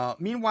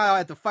 Meanwhile,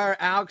 at the fire,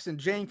 Alex and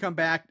Jane come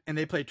back, and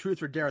they play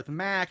Truth or Dare with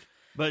Mac.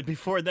 But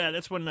before that,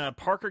 that's when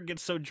Parker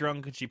gets so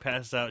drunk and she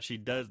passes out.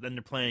 Then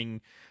they're playing,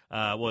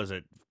 what was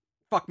it?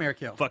 Fuck, Marry,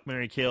 Kill. Fuck,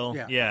 Marry, Kill.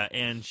 Yeah.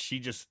 And she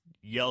just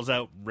yells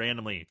out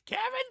randomly,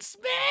 Kevin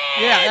Smith!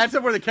 Yeah, that's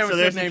where the Kevin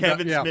Smith name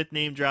Kevin drop. Smith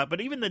name drop. But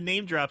even the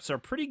name drops are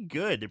pretty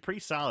good. They're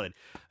pretty solid.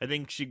 I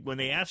think when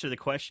they asked her the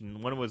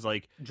question, one was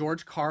like...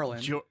 George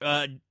Carlin.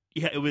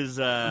 Yeah, it was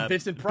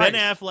Vincent Price.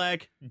 Ben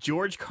Affleck,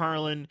 George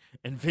Carlin,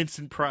 and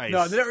Vincent Price.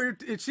 No,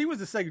 she was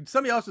the second.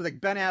 Somebody else was like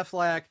Ben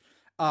Affleck,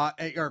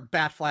 or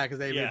Batfleck, as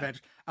they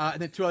mentioned,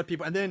 and then two other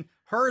people, and then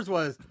hers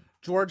was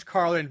George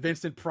Carlin and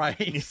Vincent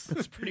Price.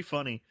 It's pretty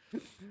funny.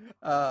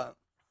 I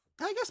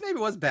guess maybe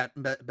it was Ben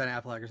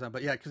Affleck or something,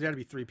 but yeah, because there had to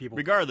be three people.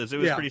 Regardless, it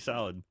was pretty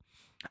solid.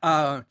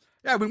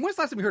 Yeah, I mean, when's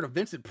the last time we heard of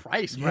Vincent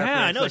Price?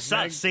 Yeah, I know. Like,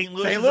 St.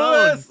 Louis. St.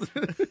 Louis.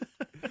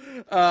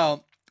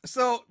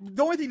 So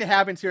the only thing that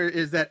happens here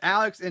is that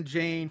Alex and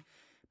Jane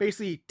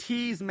basically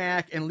tease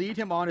Mac and lead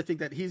him on to think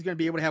that he's going to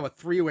be able to have a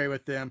three-way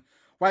with them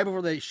right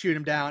before they shoot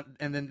him down,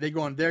 and then they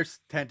go in their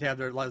tent to have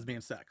their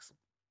lesbian sex.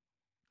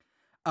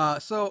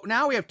 So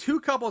now we have two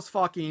couples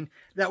fucking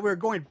that we're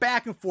going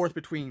back and forth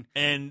between.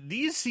 And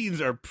these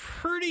scenes are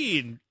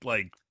pretty,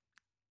 like,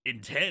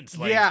 intense.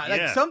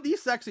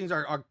 These sex scenes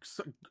are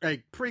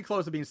like pretty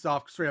close to being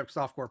straight up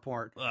softcore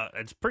porn.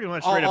 It's pretty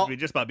much straight up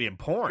just about being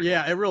porn.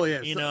 Yeah, it really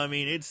is. You know, I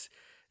mean,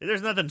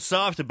 there's nothing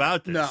soft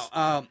about this. No,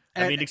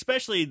 I mean,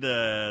 especially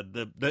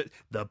the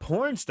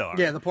porn star.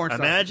 Yeah, the porn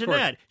star. Imagine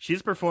that.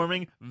 She's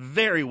performing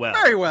very well.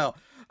 Very well.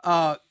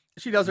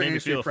 She does her Made me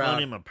industry feel proud.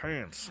 funny in my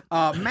pants.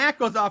 Mac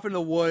goes off in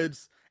the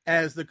woods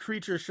as the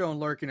creature shown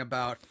lurking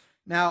about.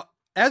 Now,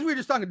 as we were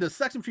just talking, the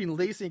sex between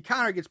Lacey and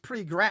Connor gets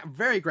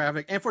very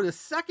graphic, and for the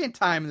second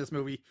time in this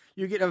movie,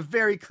 you get a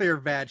very clear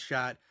vag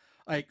shot,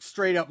 like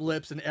straight up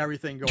lips and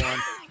everything going.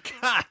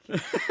 God,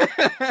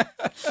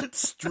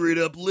 straight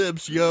up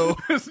lips, yo,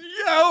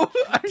 yo.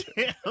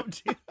 Damn,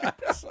 dude. I'm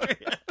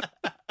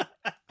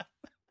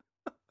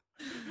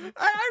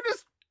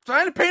just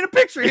trying to paint a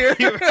picture here.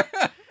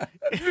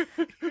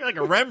 You're like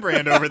a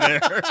Rembrandt over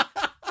there.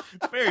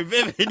 It's very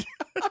vivid.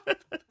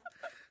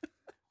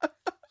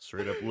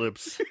 Straight up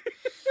lips.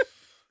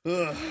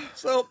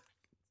 So,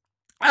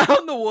 out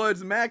in the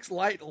woods, Max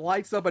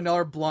lights up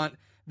another blunt,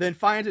 then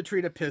finds a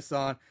tree to piss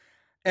on.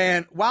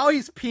 And while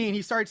he's peeing,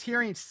 he starts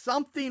hearing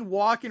something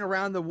walking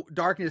around the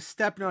darkness,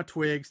 stepping on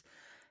twigs.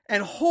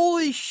 And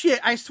holy shit,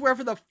 I swear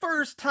for the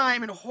first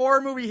time in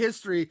horror movie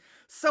history,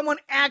 someone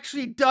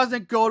actually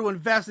doesn't go to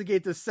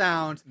investigate the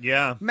sound.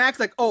 Yeah. Mac's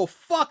like, oh,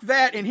 fuck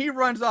that. And he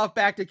runs off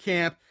back to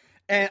camp.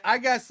 And I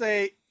gotta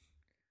say,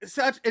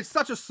 it's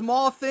such a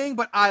small thing,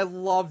 but I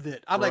loved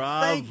it. I'm like,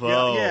 thank you.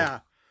 Yeah.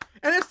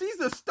 And he's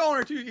the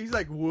stoner too. He's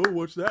like, whoa,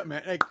 what's that,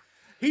 man? Like,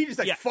 he just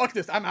like, fuck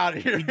this, I'm out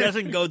of here. He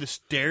doesn't go the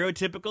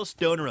stereotypical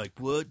stoner, like,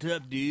 what's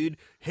up, dude?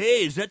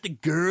 Hey, is that the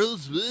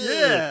girls?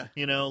 Yeah.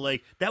 You know,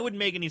 like, that wouldn't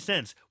make any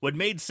sense. What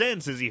made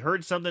sense is he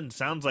heard something that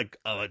sounds like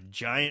a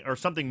giant or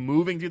something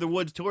moving through the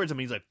woods towards him.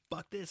 And he's like,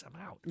 fuck this, I'm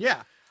out.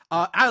 Yeah.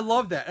 I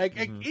love that. Like,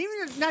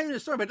 even not even a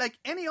story, but like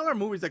any other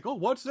movies, like, oh,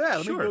 what's that?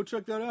 Let me go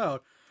check that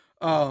out.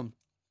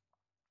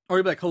 Or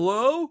you'd be like,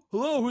 hello,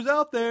 who's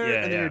out there?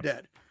 Yeah, and then you're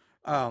dead.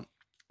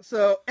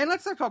 So, and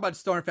let's talk about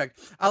stoner effect.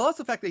 I love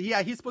the fact that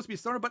he's supposed to be a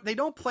stoner, but they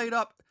don't play it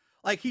up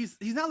like he's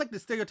not like the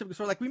stereotypical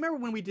stoner. Like, remember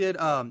when we did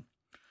oh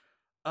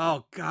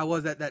god, what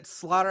was that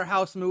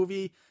Slaughterhouse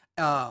movie,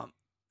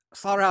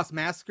 Slaughterhouse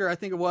Massacre, I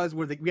think it was,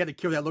 where we had a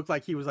killer that looked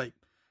like he was like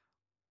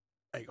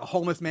a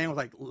homeless man with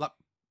like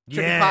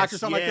chicken pox or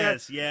something like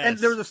that. Yes. And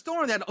there was a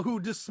stoner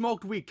who just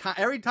smoked weed.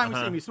 Every time we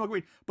see him, he smoked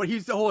weed. But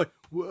he's the whole like,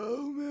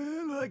 whoa,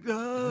 man, like,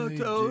 oh,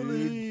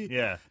 totally. Dude.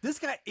 Yeah. This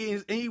guy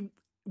is, and he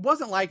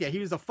wasn't like that. He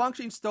was a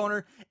functioning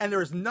stoner, and there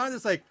was none of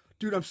this like,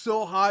 dude, I'm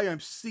so high,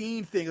 I'm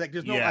seeing things. Like,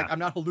 there's no like, I'm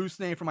not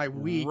hallucinating from my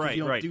weed. Right,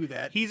 you don't do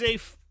that. He's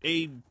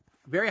a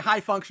very high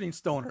functioning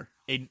stoner,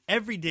 an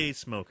everyday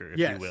smoker, if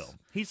you will.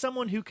 He's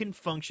someone who can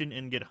function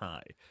and get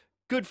high.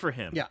 Good for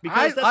him. Yeah,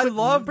 because I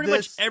love pretty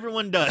much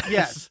everyone does.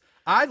 Yes.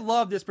 I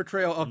love this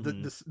portrayal of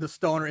the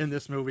stoner in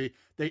this movie.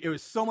 It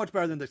was so much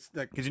better than the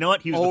because you know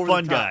what, he was the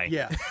fun guy.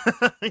 Yeah,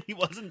 he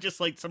wasn't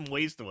just like some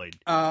wastoid.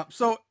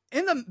 So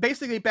in the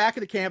basically back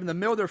of the camp, in the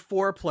middle of their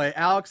foreplay,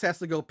 Alex has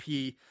to go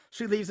pee.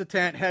 She leaves the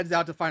tent, heads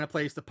out to find a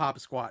place to pop a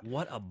squat.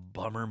 What a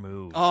bummer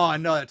move! Oh, I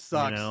know, that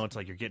sucks. You know, it's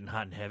like you're getting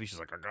hot and heavy. She's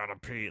like, I gotta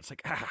pee. It's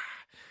like,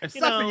 it sucks,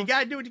 but you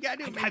gotta do what you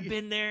gotta do. I've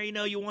been there. You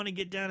know, you want to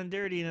get down and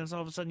dirty, and then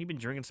all of a sudden you've been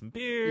drinking some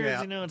beers.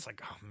 Yeah. You know, it's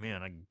like, oh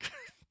man, I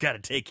gotta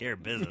take care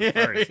of business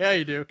first. Yeah,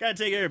 you do. Gotta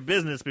take care of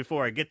business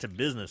before I get to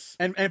business.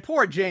 And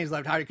poor Jane's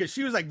left out because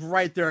she was like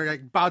right there,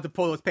 like about to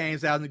pull those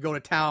panties out and go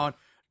to town,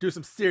 do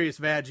some serious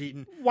vag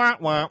eating. Wah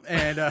wah.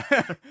 And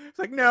it's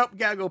like, nope,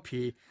 gotta go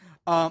pee.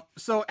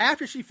 So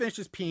after she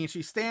finishes peeing,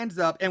 she stands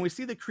up, and we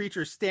see the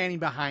creature standing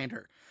behind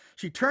her.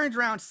 She turns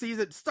around, sees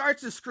it,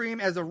 starts to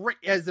scream as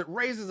it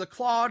raises a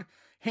clawed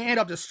hand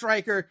up to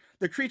strike her.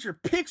 The creature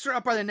picks her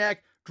up by the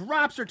neck,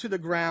 drops her to the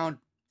ground.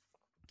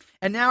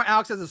 And now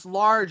Alex has this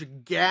large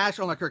gash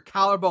on like her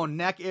collarbone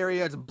neck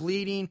area. It's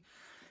bleeding.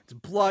 It's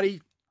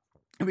bloody.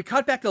 And we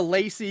cut back to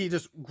Lacey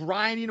just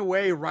grinding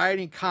away,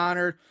 riding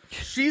Connor.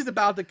 She's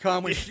about to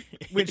come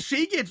when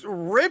she gets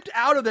ripped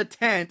out of the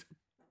tent,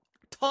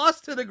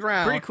 tossed to the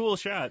ground. Pretty cool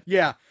shot.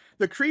 Yeah.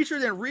 The creature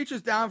then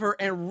reaches down for her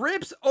and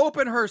rips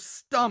open her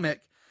stomach.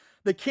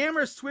 The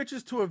camera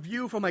switches to a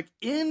view from like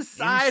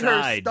inside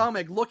her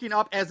stomach, looking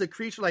up as the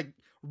creature like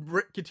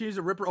continues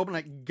to rip her open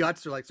like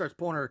guts, or like starts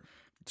pulling her.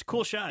 It's a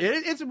cool shot.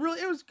 It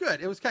was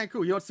good. It was kind of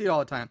cool. You don't see it all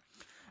the time.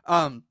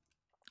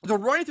 So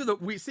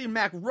we see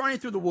Mac running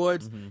through the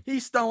woods. Mm-hmm. He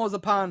stumbles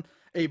upon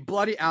a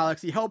bloody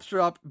Alex. He helps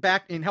her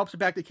back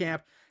to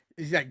camp.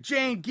 He's like,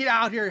 Jane, get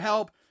out here,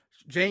 help.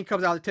 Jane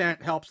comes out of the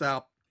tent, helps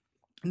out.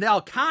 Now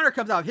Connor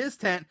comes out of his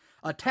tent,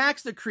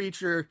 attacks the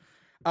creature.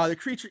 The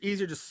creature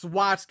easier just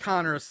swats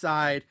Connor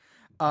aside.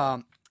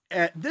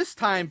 At this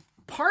time,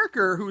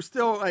 Parker, who's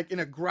still like in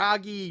a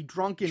groggy,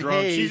 drunk.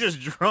 haze. She's just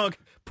drunk.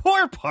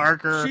 Poor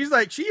Parker.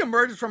 She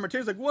emerges from her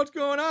tears like, what's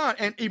going on?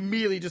 And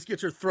immediately just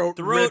gets her throat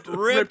ripped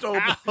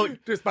open out.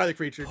 just by the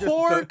creature.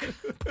 Poor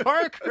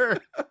Parker.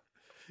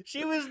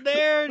 She was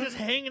there just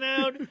hanging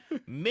out.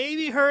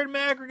 Maybe her and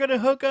Mac were going to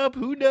hook up.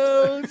 Who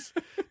knows?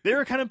 They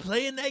were kind of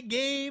playing that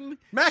game.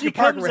 Mac and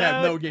Parker would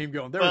have no game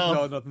going. There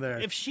was nothing there.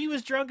 If she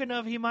was drunk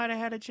enough, he might have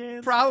had a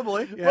chance.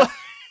 Probably. Yeah.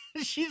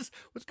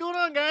 What's going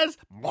on, guys?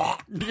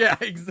 Yeah,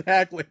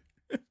 exactly.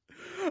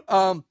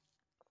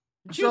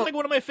 She was like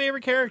one of my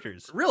favorite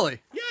characters.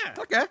 Really? Yeah.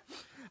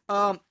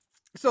 Okay.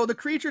 So the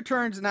creature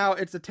turns now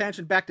its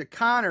attention back to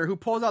Connor, who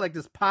pulls out like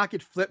this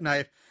pocket flip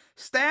knife,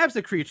 stabs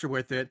the creature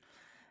with it.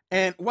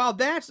 And while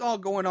that's all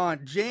going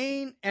on,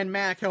 Jane and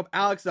Mac help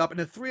Alex up, and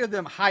the three of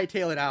them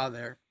hightail it out of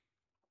there.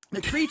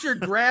 The creature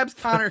grabs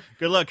Connor.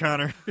 Good luck,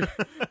 Connor.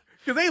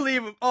 Because they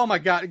leave. Oh my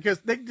god! Because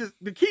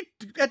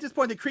at this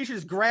point, the creature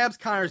just grabs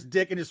Connor's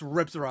dick and just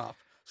rips her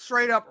off.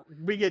 Straight up,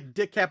 we get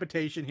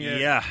decapitation here.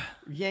 Yeah,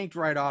 yanked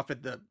right off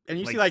at the, and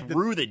you see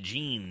through the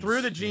jeans.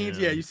 Through the jeans,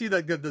 yeah. You see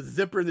the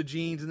zipper of the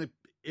jeans, and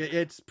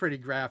it's pretty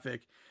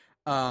graphic.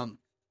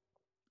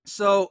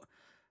 So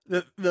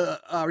the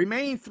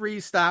remaining three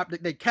stop.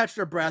 They catch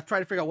their breath, try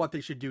to figure out what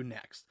they should do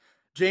next.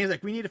 Jane's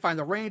like, we need to find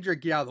the ranger,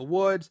 get out of the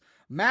woods.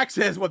 Max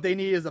says what they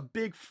need is a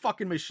big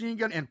fucking machine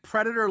gun and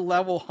predator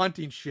level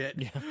hunting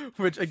shit,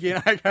 which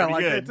again I kind of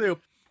like that too.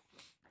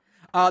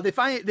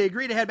 They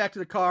agree to head back to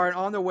the car, and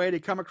on their way they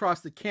come across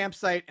the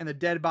campsite and the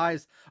dead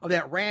bodies of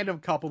that random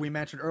couple we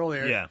mentioned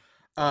earlier.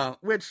 Yeah,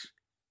 which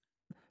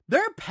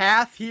their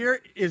path here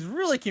is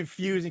really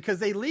confusing because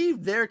they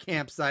leave their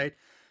campsite,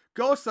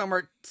 go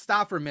somewhere,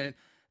 stop for a minute,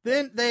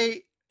 then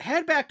they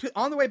head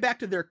on the way back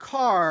to their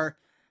car.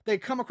 They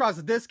come across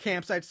this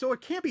campsite, so it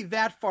can't be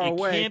that far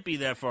away. It can't be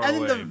that far away.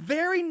 And then the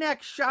very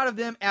next shot of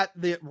them at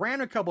the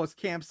random couple's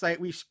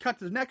campsite, we cut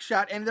to the next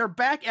shot, and they're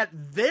back at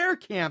their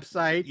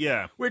campsite,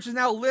 which is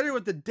now littered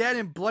with the dead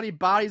and bloody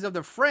bodies of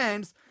their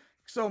friends,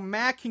 so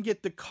Mac can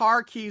get the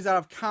car keys out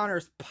of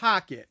Connor's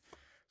pocket.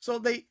 So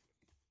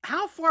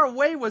how far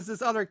away was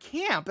this other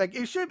camp? Like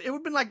it would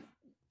have been like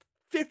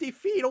 50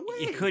 feet away.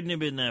 It couldn't have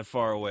been that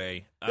far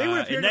away. They would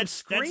have heard them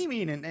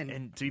screaming.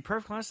 And to be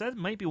perfectly honest, that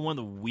might be one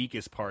of the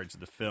weakest parts of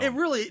the film.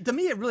 To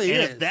me, it really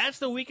is. And if that's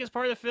the weakest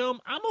part of the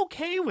film, I'm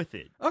okay with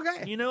it.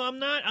 Okay. You know,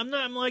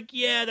 I'm like,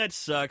 yeah, that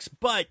sucks.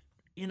 But,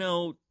 you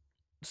know,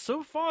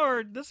 so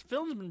far, this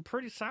film's been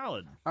pretty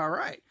solid. All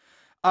right.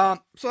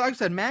 So like I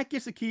said, Matt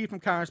gets the key from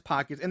Connor's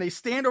pockets, and they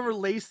stand over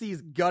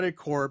Lacey's gutted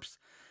corpse.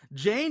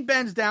 Jane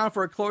bends down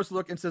for a close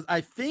look and says, I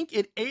think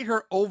it ate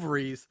her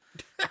ovaries.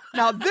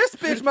 Now, this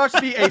bitch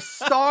must be a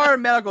star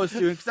medical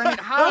student, because, I mean,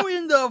 how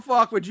in the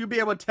fuck would you be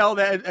able to tell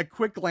that at a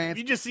quick glance?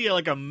 You just see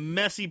like a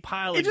messy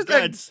pile of guts. It's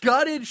just a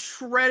gutted,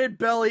 shredded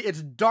belly.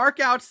 It's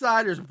dark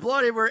outside. There's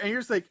blood everywhere. And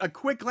you're just like, a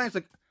quick glance,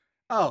 like,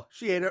 oh,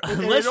 she ate it.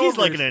 Unless she's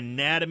like an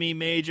anatomy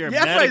major,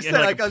 yeah, that's what I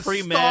said, like a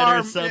pre-med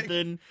or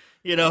something.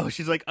 You know,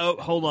 she's like, oh,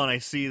 hold on, I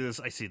see this.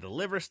 I see the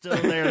liver still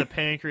there, the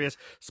pancreas,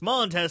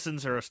 small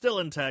intestines are still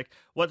intact.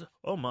 What?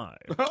 Oh, my.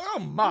 Oh,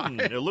 my.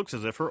 It looks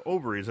as if her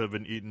ovaries have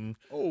been eaten.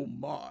 Oh,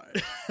 my.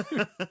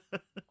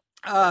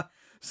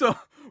 So,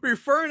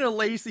 referring to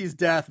Lacey's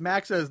death,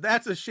 Max says,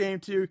 that's a shame,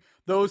 too.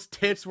 Those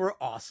tits were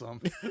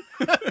awesome.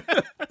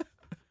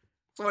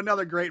 So,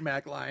 another great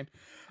Mac line.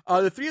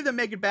 The three of them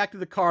make it back to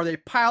the car. They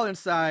pile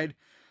inside.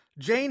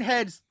 Jane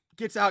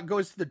gets out,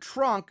 goes to the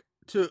trunk.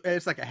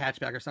 It's like a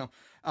hatchback or something,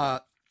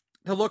 to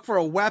look for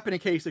a weapon in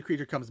case the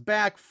creature comes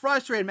back.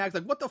 Frustrated, Mac's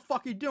like, what the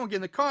fuck are you doing? Get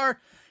in the car.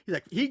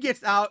 He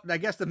gets out, I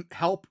guess, to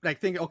help,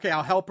 like, think, okay,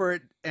 I'll help her,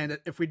 and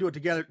if we do it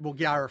together, we'll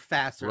get her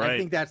faster. Right. I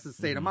think that's the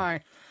state of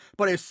mind.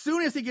 But as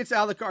soon as he gets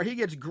out of the car, he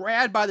gets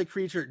grabbed by the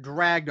creature,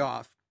 dragged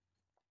off.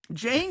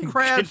 Jane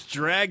grabs... gets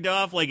dragged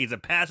off like he's a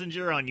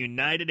passenger on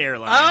United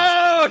Airlines.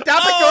 Oh,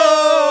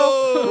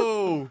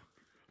 topical!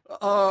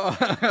 Oh!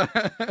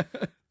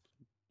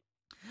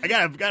 I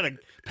gotta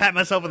pat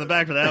myself on the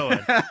back for that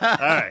one. All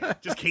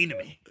right, just came to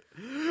me.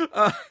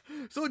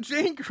 So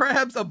Jane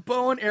grabs a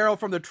bow and arrow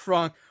from the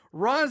trunk,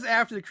 runs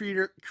after the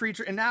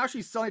creature, and now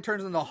she suddenly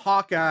turns into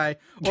Hawkeye,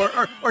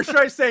 or should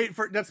I say,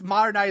 that's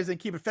modernized and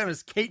keep it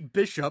feminist, Kate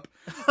Bishop.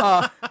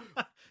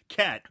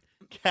 Cat.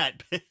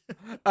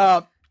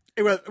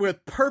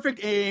 With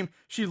perfect aim,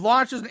 she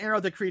launches an arrow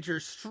at the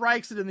creature,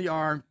 strikes it in the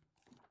arm.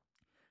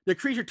 The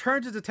creature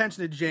turns its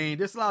attention to Jane.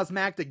 This allows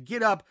Mac to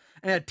get up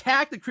and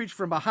attack the creature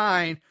from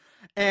behind.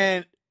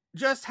 And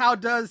just how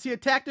does he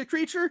attack the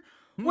creature?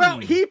 Well,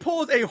 he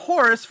pulls a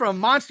Horace from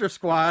Monster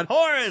Squad.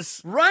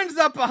 Horace! Runs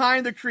up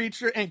behind the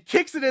creature and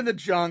kicks it in the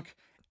junk.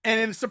 And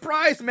in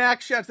surprise,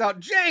 Max shouts out,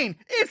 "Jane,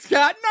 it's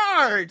got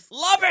nards!"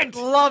 Love it!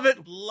 Love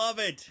it. Love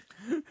it.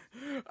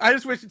 I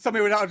just wish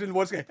somebody would out in the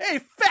woods go, "Hey,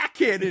 fat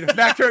kid!" And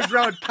Mac turns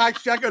around and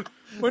cocks shotgun.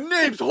 "My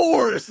name's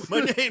Horace."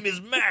 My name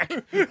is Mac.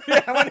 Yeah,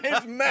 my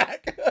name's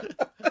Mac.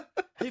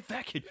 Hey,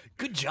 fat kid,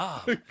 good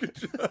job.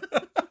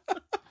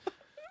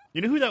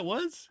 You know who that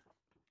was?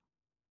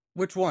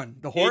 Which one?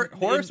 The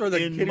Horace or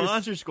the in kid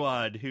Monster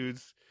Squad?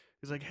 Who's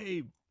like,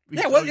 hey,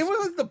 Yeah, well, it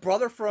was the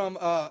brother from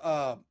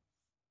wasn't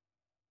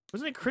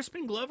it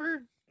Crispin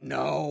Glover?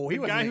 No, he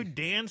The wasn't. guy who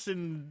danced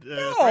in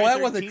No, Friday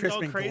that wasn't 13th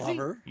Crispin all crazy?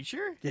 Glover. You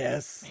sure?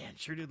 Yes. Man,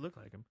 sure did look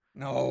like him.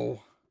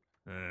 No.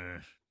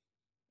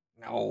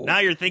 No. Now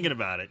you're thinking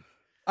about it.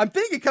 I'm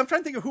trying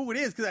to think of who it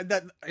is because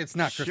that it's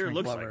not Sure Crispin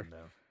looks Glover. like him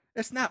though.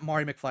 It's not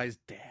Marty McFly's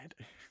dad.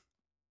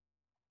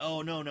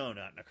 Oh no, not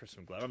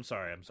Crispin Glover. I'm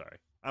sorry.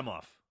 I'm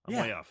off. I'm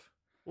Yeah. way off.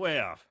 Way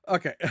off.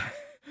 Okay.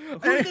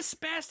 Who's the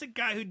spastic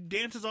guy who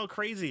dances all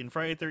crazy in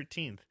Friday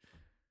 13th?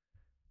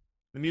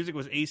 The music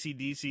was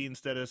AC/DC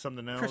instead of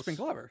something else. Crispin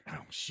Glover.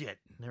 Oh shit!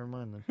 Never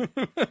mind then.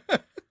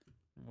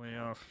 Way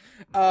off.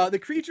 The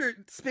creature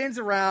spins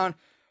around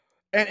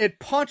and it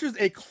punches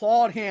a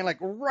clawed hand like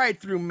right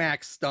through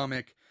Mac's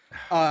stomach.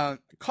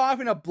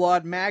 Coughing up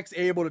blood, Mac's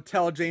able to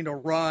tell Jane to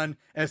run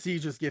as he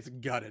just gets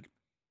gutted.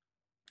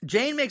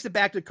 Jane makes it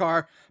back to the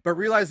car, but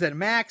realizes that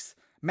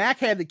Mac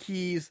had the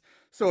keys,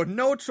 so with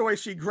no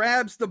choice, she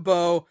grabs the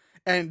bow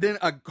and then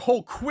a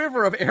whole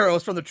quiver of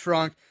arrows from the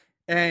trunk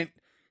and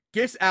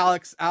gets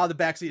Alex out of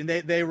the backseat, and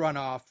they run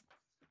off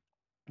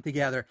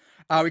together.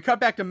 We cut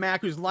back to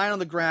Mac, who's lying on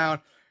the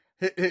ground.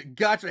 His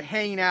guts are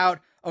hanging out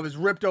of his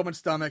ripped open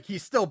stomach.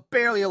 He's still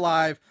barely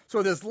alive. So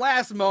with his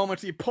last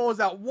moments, he pulls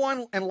out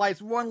one and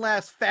lights one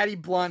last fatty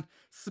blunt,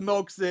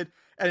 smokes it,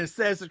 and it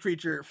says to the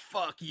creature,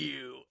 "Fuck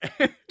you."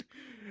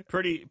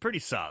 Pretty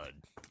solid.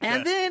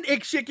 And then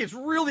shit gets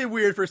really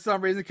weird for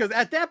some reason, because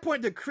at that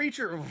point, the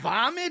creature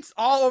vomits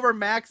all over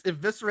Mac's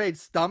eviscerated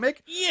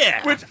stomach.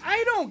 Yeah. Which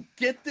I don't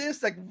get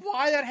this, like,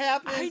 why that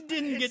happened. I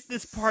didn't get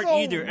this part so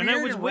either, and I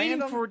weird was waiting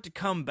random. for it to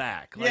come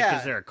back. Like, Yeah.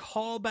 is there a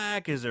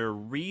callback? Is there a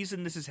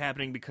reason this is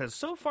happening? Because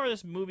so far,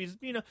 this movie's,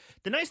 the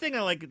thing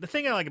I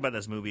like about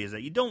this movie is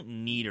that you don't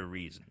need a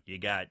reason. You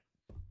got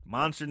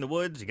monster in the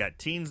woods, you got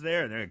teens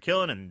there, and they're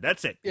killing, and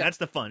that's it. Yeah. That's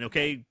the fun.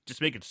 Okay,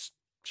 just make it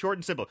short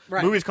and simple.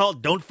 Right. Movie's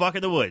called "Don't Fuck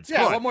in the Woods." Yeah,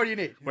 Come on. what more do you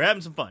need? We're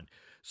having some fun.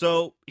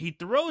 So he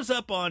throws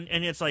up on,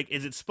 and it's like,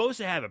 is it supposed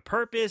to have a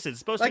purpose? Is it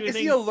supposed Like, to be a is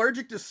thing? he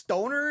allergic to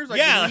stoners? Like,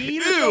 Yeah,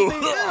 weed or ew.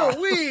 something?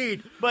 Ew,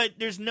 weed. But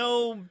there's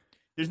no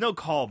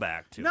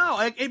callback to it. No,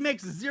 like, it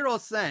makes zero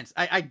sense.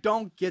 I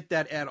don't get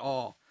that at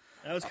all.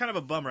 That was kind of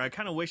a bummer. I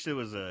kind of wish there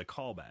was a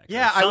callback.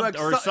 Yeah,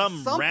 or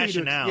some something to-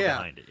 rationale yeah.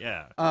 behind it.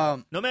 Yeah.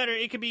 Um, No matter,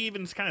 it could be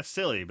even kind of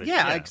silly, but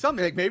yeah, like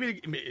something like maybe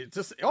it's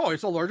just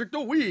it's allergic to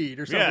weed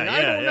or something. Yeah,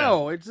 I don't yeah.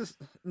 know. It's just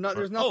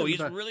there's nothing. Oh, he's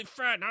about- really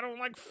fat, and I don't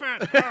like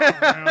fat.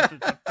 Oh,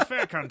 the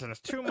fat content is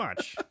too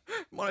much.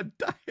 I'm on a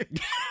diet.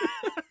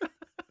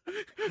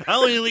 I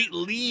only eat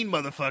lean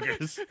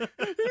motherfuckers.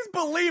 He's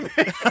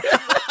bulimic.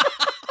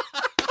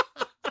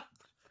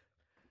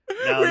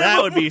 Now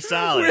that would be We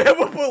solid. have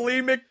a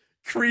bulimic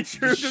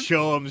creature. Just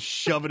show him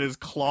shoving his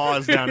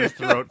claws down his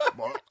throat.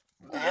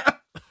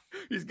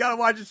 He's got to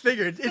watch his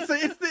figure. It's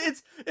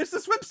the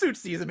swimsuit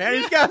season, man.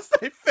 He's got to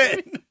stay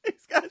fit.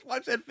 He's got to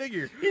watch that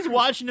figure. He's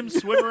watching him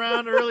swim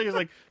around early. He's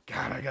like,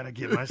 God, I gotta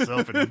get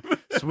myself in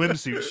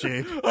swimsuit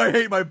shape. I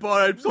hate my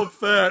body. I'm so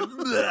fat.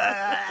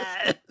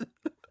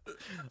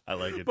 I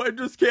like it. But I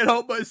just can't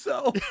help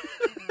myself.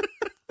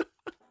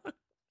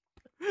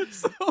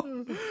 So,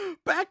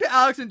 back to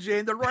Alex and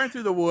Jane. They're running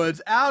through the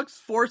woods. Alex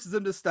forces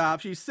them to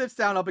stop. She sits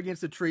down up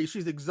against a tree.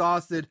 She's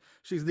exhausted.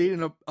 She's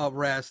needing a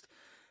rest.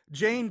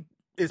 Jane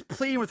is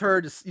pleading with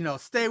her to,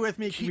 stay with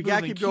me. We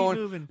gotta keep going.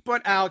 Moving.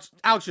 But Alex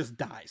just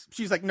dies.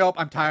 She's like, nope,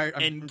 I'm tired.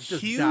 And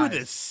just cue dies.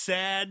 the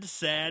sad,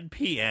 sad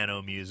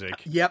piano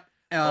music. Yep.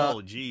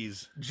 Oh,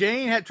 jeez.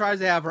 Jane tries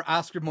to have her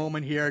Oscar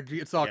moment here.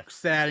 It's all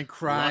sad and Lots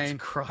crying. of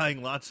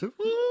crying, lots of.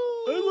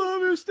 I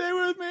love you. Stay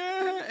with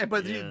me.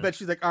 But Yeah. but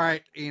she's like, all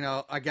right,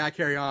 I gotta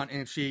carry on,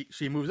 and she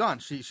moves on.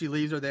 She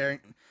leaves her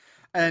there,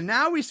 and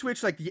now we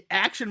switch like the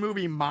action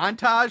movie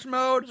montage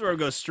mode. This is where it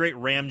goes straight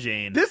Ram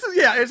Jane. This is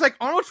it's like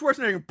Arnold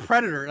Schwarzenegger in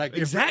Predator. Like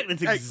Exactly,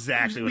 that's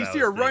exactly we what I see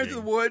was her running thinking.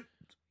 through the wood.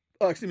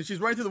 Oh, excuse me. She's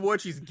running through the wood.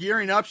 She's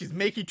gearing up. She's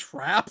making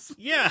traps.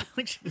 Yeah,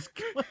 like she's.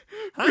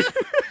 Huh?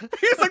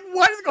 He's like,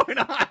 what is going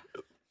on?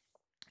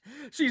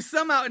 She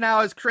somehow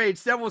now has created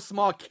several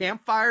small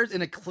campfires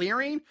in a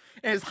clearing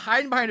and is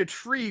hiding behind a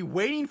tree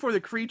waiting for the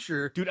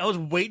creature. Dude, I was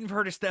waiting for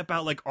her to step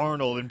out like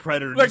Arnold in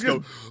Predator and Like just go,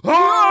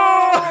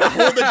 just-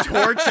 hold the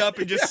torch up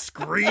and just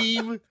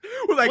scream.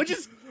 With like, Which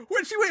is-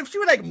 when she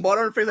would like mud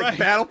on her face, like Right.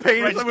 battle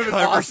pain Right, or something. just It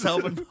was cover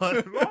awesome. herself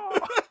in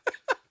mud.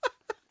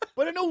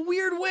 But in a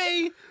weird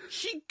way,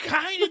 she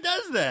kind of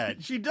does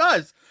that. She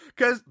does,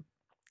 because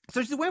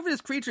so she's waiting for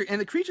this creature, and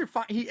the creature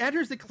he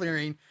enters the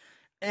clearing,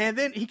 And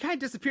then he kind of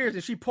disappears,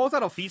 and she pulls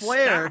out a He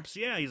flare. stops.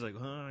 Yeah, he's like,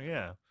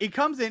 yeah. He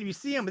comes in, you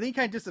see him, but then he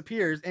kind of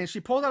disappears, and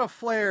she pulls out a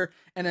flare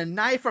and a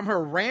knife from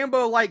her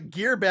Rambo-like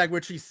gear bag,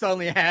 which she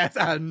suddenly has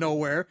out of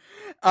nowhere.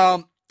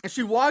 And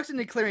she walks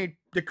into the clearing.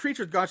 The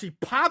creature's gone. She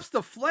pops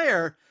the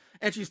flare,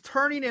 and she's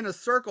turning in a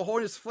circle,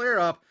 holding this flare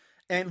up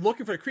and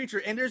looking for the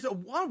creature. And there's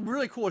one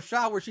really cool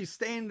shot where she's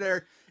standing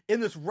there in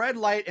this red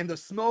light, and the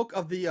smoke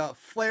of the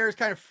flare is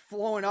kind of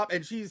flowing up,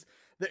 and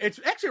it's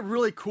actually a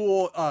really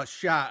cool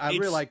shot. I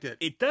really liked it.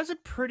 It does a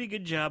pretty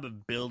good job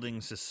of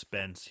building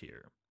suspense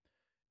here.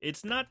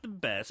 It's not the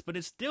best, but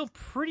it's still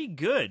pretty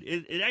good.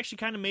 It actually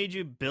kind of made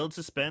you build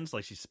suspense.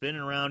 Like, she's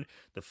spinning around.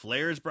 The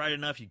flare is bright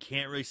enough. You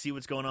can't really see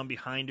what's going on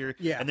behind her.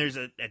 Yeah. And there's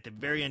at the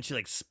very end, she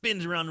like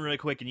spins around really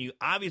quick, and you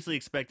obviously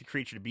expect the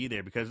creature to be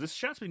there because this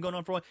shot's been going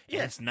on for a while.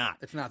 And it's not.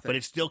 It's not there. But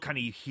it's still kind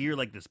of, you hear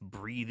like this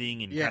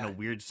breathing and kind of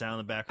weird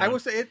sound in the I background. will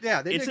say it.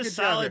 Yeah, they it's did a good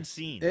job solid there.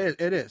 scene.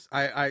 It is.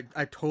 I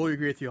totally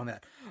agree with you on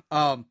that.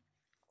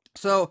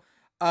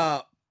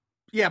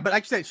 Yeah, but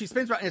like I said, she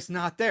spins around and it's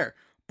not there.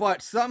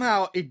 But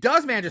somehow it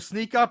does manage to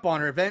sneak up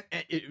on her,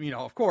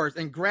 of course,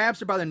 and grabs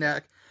her by the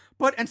neck.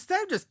 But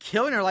instead of just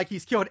killing her like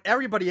he's killed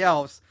everybody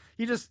else,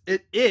 he just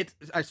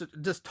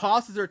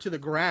tosses her to the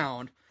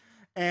ground,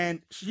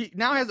 and she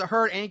now has a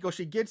hurt ankle.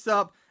 She gets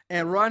up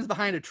and runs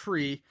behind a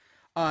tree.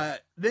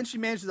 Then she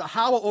manages to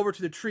hobble over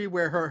to the tree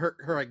where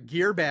her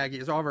gear bag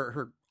is, all of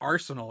her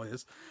arsenal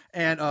is,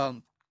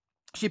 and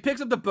she picks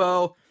up the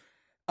bow.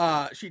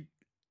 She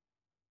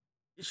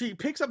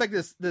picks up like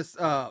this.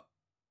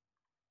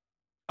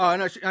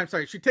 No, I'm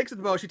sorry. She takes the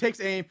bow. She takes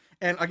aim,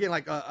 and again,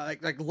 like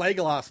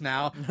Legolas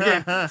now,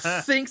 again,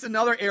 sinks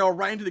another arrow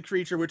right into the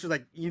creature, which is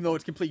like, even though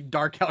it's completely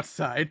dark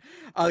outside,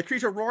 the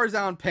creature roars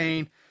out in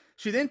pain.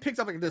 She then picks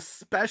up like this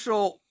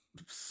special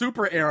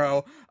super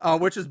arrow,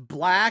 which is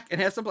black and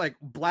has some like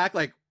black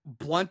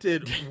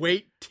blunted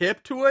weight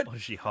tip to it. Oh,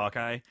 is she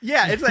Hawkeye?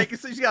 Yeah, it's like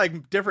she's got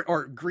like different,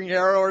 or green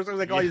arrow or something,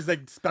 like all these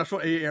like special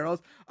arrows.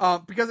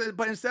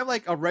 But instead of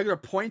like a regular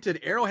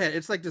pointed arrowhead,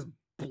 it's like this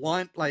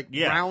blunt, like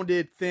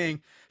rounded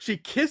thing. She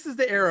kisses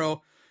the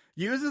arrow,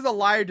 uses a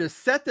lighter to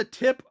set the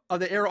tip of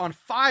the arrow on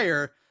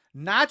fire,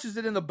 notches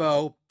it in the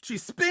bow. She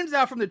spins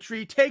out from the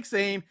tree, takes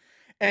aim,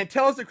 and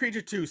tells the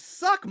creature to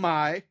suck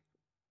my.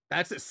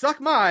 That's it, suck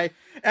my.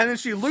 And then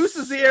she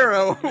looses the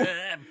arrow,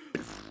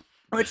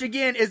 which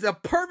again is a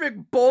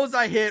perfect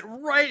bullseye hit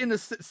right in the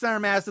center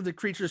mass of the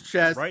creature's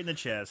chest. Right in the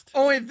chest.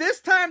 Only this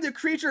time the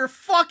creature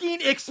fucking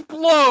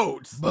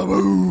explodes.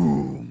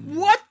 Boom.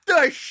 What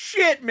the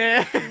shit,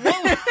 man?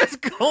 What's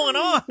going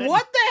on?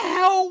 What the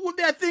hell would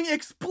that thing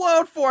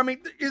explode for? I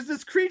mean, is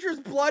this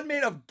creature's blood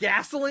made of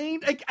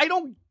gasoline? Like, I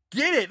don't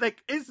get it.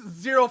 Like, it's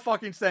zero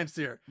fucking sense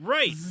here.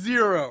 Right.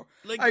 Zero.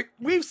 Like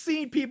we've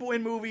seen people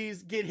in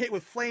movies get hit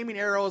with flaming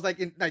arrows, like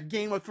in like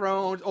Game of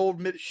Thrones,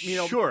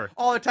 sure,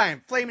 all the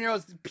time. Flaming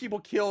arrows, people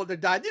killed, they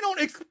died. They don't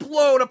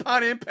explode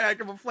upon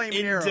impact of a flaming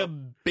arrow. Into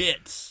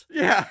bits.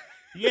 Yeah.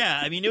 Yeah,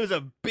 I mean, it was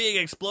a big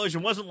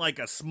explosion. It wasn't like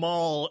a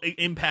small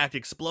impact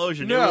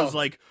explosion. No. It was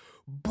like,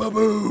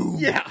 ba-boom.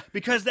 Yeah.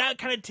 Because that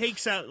kind of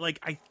takes out, like,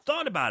 I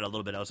thought about it a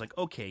little bit. I was like,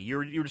 okay,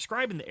 you're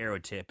describing the arrow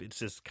tip. It's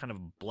this kind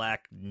of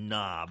black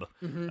knob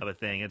of a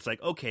thing. It's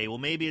like, okay, well,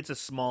 maybe it's a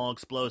small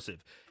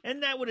explosive.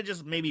 And that would have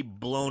just maybe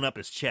blown up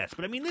his chest.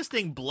 But, I mean, this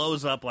thing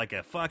blows up like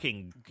a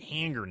fucking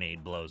hand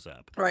grenade blows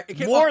up. Right.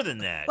 More than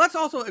that. Let's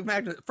also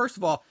imagine, first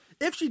of all,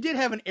 if she did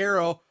have an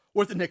arrow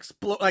with an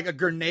like a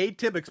grenade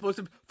tip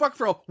explosive,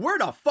 where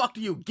the fuck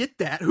do you get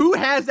that? Who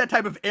has that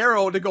type of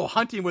arrow to go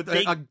hunting with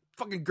a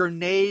fucking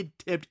grenade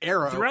tipped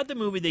arrow? Throughout the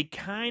movie, they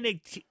kind of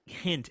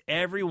hint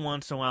every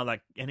once in a while,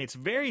 like, and it's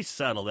very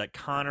subtle, that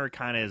Connor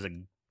kind of is a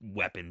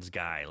weapons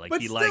guy. Like, but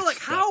he still, likes like,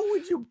 stuff. how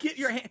would you get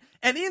your hand?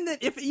 And even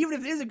if it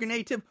is a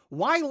grenade tip,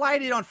 why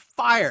light it on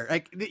fire?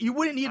 Like, you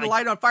wouldn't need to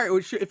light it on fire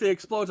if it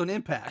explodes on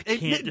impact. I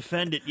can't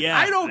defend it. Yeah,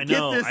 I don't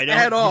get this I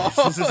at all.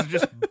 This is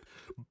just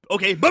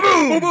okay.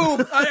 Boom, boom.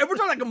 We're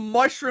talking like a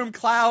mushroom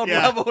cloud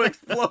level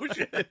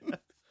explosion.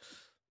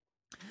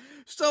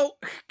 So,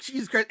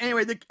 Jesus Christ.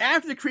 Anyway,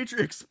 after the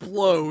creature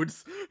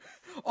explodes,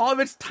 all of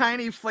its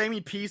tiny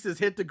flaming pieces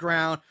hit the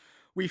ground.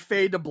 We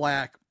fade to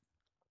black.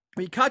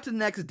 We cut to the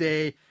next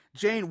day.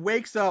 Jane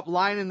wakes up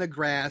lying in the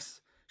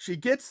grass. She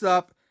gets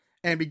up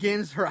and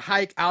begins her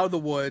hike out of the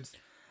woods,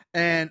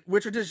 and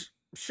which are just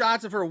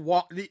shots of her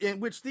in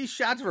which these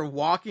shots of her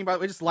walking, by the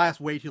way, just last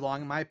way too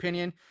long in my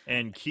opinion.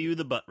 And cue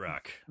the butt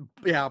rock.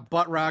 Yeah,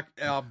 butt rock,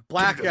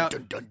 blackout.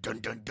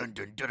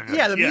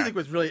 Yeah, the music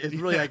is really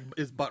like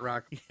is butt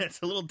rock. Yeah,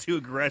 it's a little too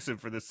aggressive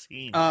for the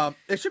scene.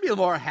 It should be a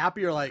more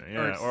happier, like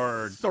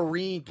or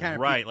serene kind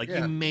of right. Like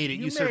you made it,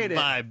 you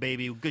survived,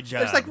 baby. Good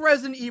job. It's like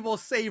Resident Evil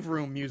save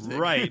room music,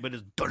 right? But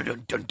it's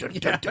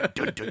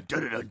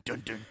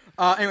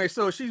anyway,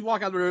 so she's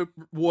walking out the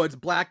woods.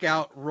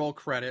 Blackout. Roll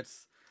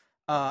credits.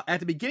 At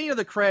the beginning of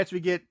the credits, we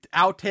get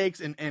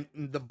outtakes and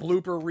the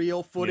blooper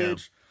reel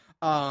footage.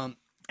 Yeah.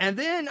 And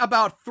then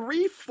about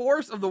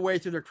 3/4 of the way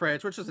through the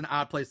credits, which is an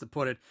odd place to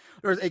put it,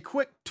 there's a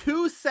quick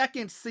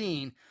 2-second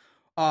scene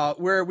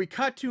where we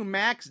cut to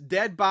Mac's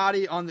dead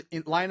body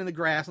lying in the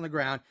grass on the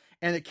ground,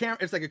 and the camera,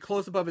 it's like a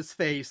close up of his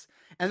face,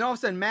 and then all of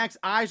a sudden Mac's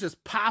eyes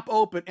just pop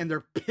open and they're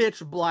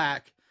pitch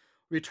black.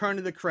 We turn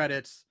to the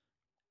credits,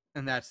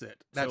 and that's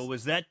it. So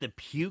was that the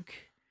puke?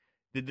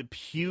 Did the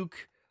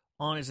puke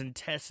on his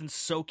intestines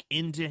soak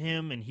into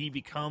him, and he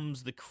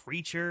becomes the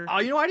creature? Oh,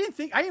 I didn't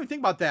think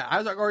about that. I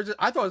was like,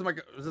 I thought it was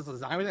like, was this a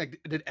zombie?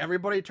 Like, did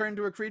everybody turn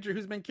into a creature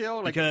who's been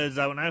killed? Like, because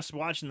when I was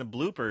watching the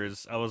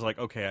bloopers, I was like,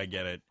 okay, I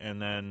get it. And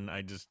then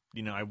I just,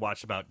 I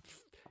watched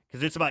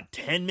because it's about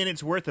 10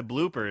 minutes worth of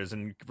bloopers,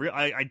 and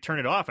I turn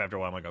it off after a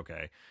while. I'm like,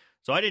 okay.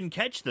 So I didn't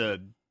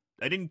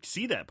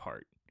see that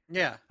part.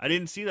 Yeah. I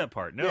didn't see that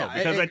part. No, Yeah,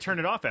 because I turned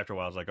it off after a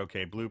while. I was like,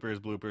 okay,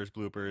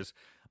 bloopers.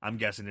 I'm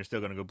guessing they're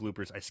still going to go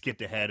bloopers. I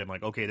skipped ahead. I'm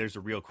like, okay, there's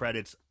the real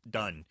credits.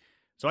 Done.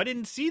 So I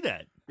didn't see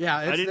that. Yeah,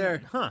 it's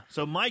there. Huh.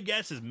 So my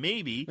guess is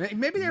maybe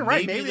they're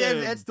right. Maybe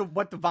that's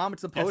what the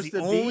vomit's supposed to be.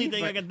 That's the only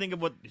thing I can think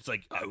of. It's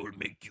like, I will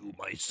make you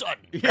my son.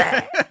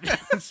 Yeah.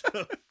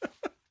 So,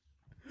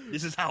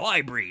 this is how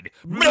I breed.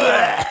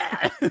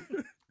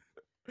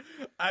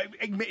 I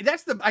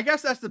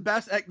guess that's the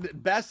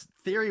best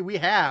theory we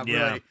have.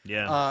 Yeah, really.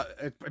 yeah.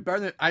 It's better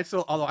than I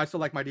still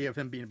like my idea of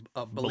him being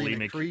a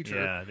bulimic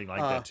creature. Yeah, I think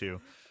that too.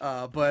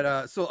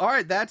 So all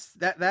right,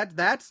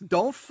 that's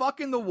Don't Fuck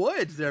in the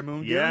Woods there,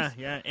 Moon. Yeah,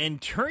 yeah. And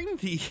during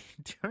the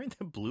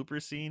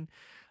blooper scene,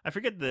 I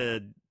forget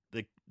the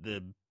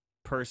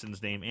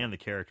person's name and the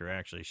character.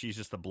 Actually, she's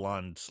just the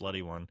blonde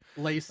slutty one.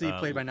 Lacey,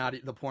 played by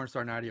the porn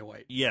star Nadia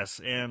White. Yes,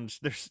 and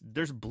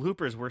there's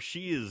bloopers where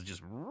she is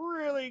just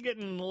really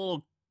getting a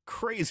little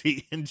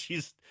crazy, and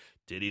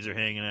titties are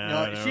hanging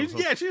out. She's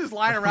just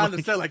lying around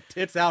and said like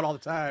tits out all the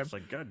time. It's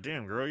like, God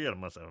damn, girl, you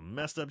must have a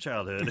messed up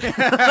childhood.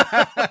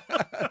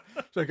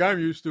 It's like, I'm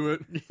used to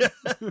it.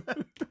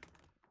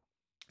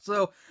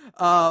 So,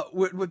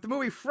 with the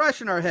movie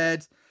fresh in our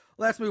heads,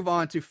 let's move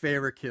on to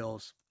favorite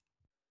kills.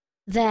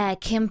 There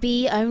can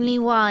be only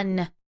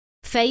one.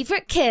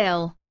 Favorite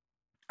kill.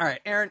 All right,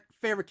 Aaron,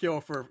 favorite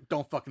kill for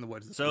Don't Fuck in the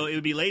Woods. So it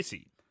would be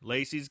Lacey.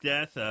 Lacey's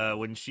death,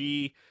 when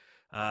she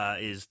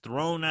is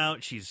thrown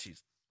out,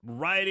 she's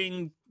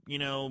riding,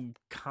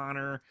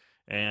 Connor,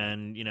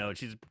 and,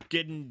 she's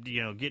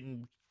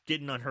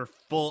getting on her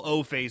full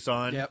O face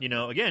on, Yep.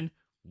 Again,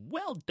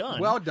 well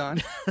done. Well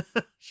done.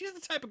 She's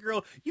the type of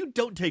girl you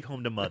don't take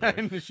home to mother.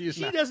 She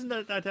doesn't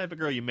that type of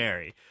girl you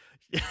marry.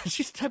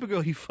 She's the type of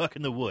girl you fuck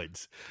in the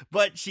woods.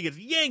 But she gets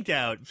yanked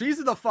out.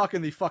 She's the fuck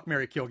in the fuck,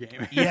 marry, kill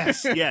game.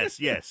 Yes.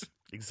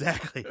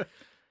 Exactly.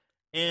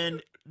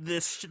 And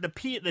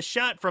the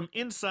shot from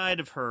inside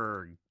of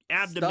her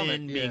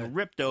abdomen being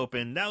ripped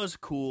open, that was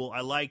cool. I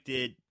liked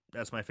it.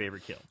 That's my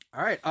favorite kill.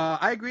 All right.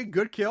 I agree.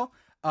 Good kill.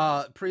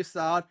 Pretty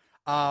solid.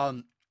 I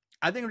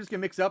think I'm just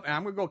going to mix it up, and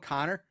I'm going to go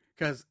Connor.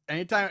 Because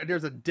anytime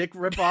there's a dick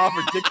rip-off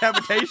or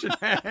decapitation,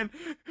 man,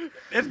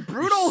 it's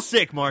brutal. You're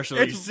sick, Marshall.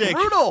 It's sick.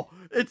 Brutal.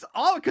 It's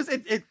all because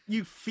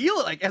you feel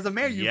it like as a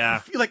man. You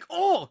feel like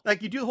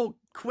like you do the whole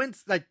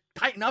quince, like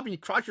tighten up and you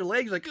cross your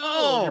legs, like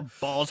your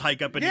balls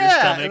hike up in your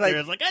stomach. Like,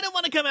 it's like I don't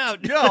want to come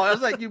out. No, I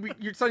was like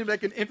you're something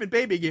like an infant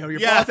baby. Your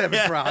balls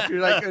haven't dropped.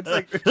 You're like it's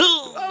like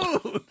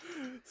oh.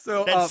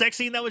 So that sex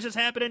scene that was just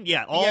happening.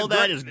 Yeah, all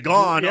that is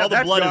gone. All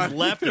the blood is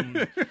left.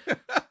 And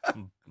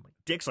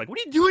Dick's like, what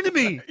are you doing to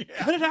me?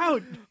 Cut it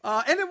out.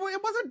 And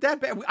it wasn't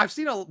that bad. I've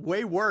seen a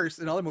way worse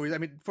in other movies. I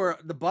mean, for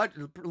the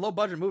low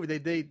budget movie,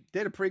 they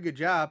did a pretty good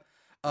job.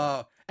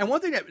 And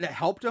one thing that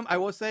helped them, I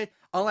will say,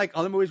 unlike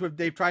other movies where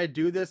they've tried to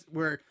do this,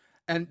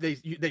 and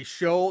they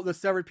show the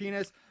severed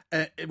penis,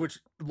 which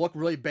look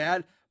really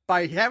bad,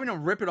 by having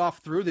them rip it off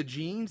through the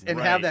jeans and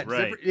have that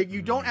zipper,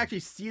 you don't actually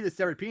see the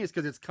severed penis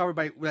because it's covered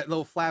by that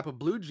little flap of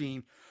blue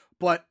jean,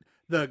 but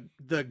the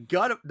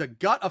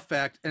gut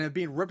effect and it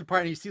being ripped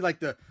apart, and you see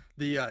like the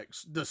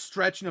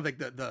stretching of like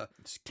the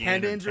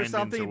tendons or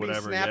something being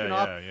snapping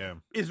off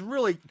is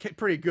really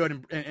pretty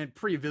good and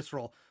pretty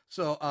visceral.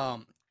 So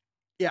I'm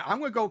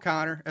gonna go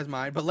Connor as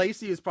mine, but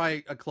Lacey is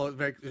probably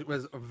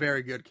was a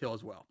very good kill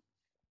as well.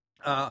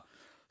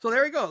 So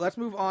there we go. Let's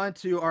move on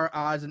to our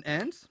odds and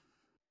ends.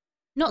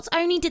 Not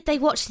only did they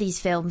watch these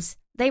films,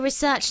 they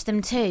researched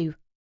them too.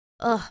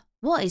 Ugh,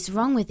 what is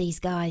wrong with these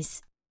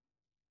guys?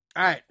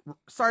 All right,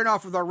 starting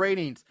off with our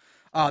ratings.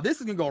 This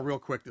is gonna go real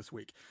quick this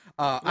week.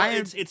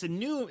 It's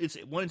an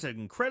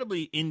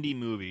incredibly indie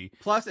movie.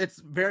 Plus, it's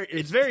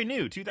very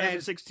new,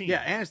 2016.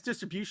 And its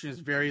distribution is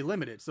very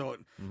limited. So,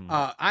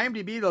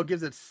 IMDb though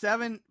gives it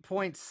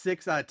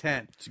 7.6 out of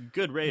 10. It's a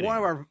good rating. One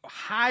of our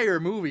higher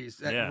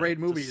movies rated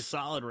movies. It's a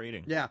solid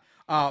rating. Yeah.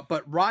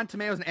 But Rotten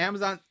Tomatoes and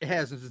Amazon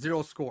has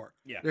 0 score.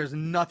 Yeah. There's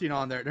nothing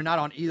on there. They're not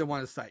on either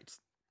one of the sites.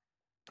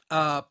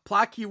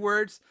 Plot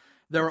keywords,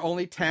 there were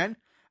only 10.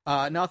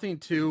 Nothing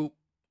too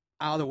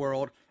out of the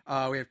world.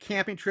 We have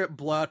camping trip,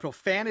 blood,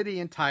 profanity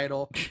in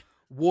title,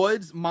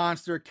 woods,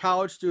 monster,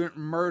 college student,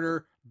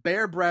 murder,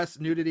 bare breasts,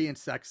 nudity, and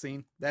sex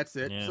scene. That's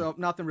it. Yeah. So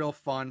nothing real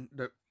fun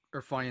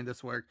or funny in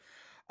this work.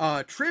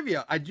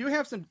 Trivia. I do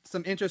have some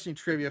interesting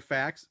trivia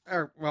facts. I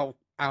don't know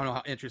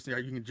how interesting they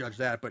are. You can judge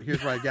that, but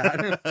here's what I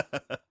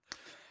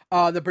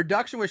The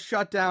production was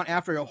shut down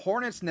after a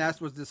hornet's nest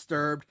was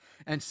disturbed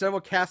and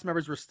several cast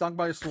members were stung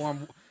by a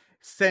swarm,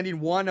 sending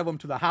one of them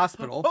to the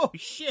hospital. Oh,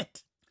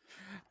 shit.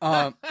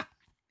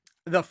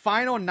 The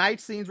final night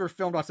scenes were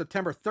filmed on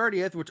September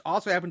 30th, which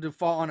also happened to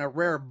fall on a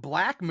rare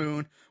black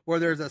moon, where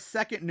there's a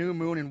second new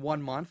moon in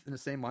 1 month, in the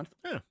same month.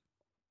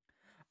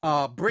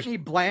 Yeah. Brittany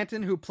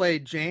Blanton, who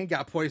played Jane,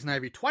 got poison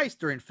ivy twice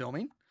during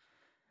filming.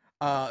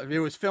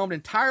 It was filmed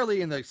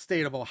entirely in the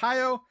state of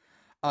Ohio.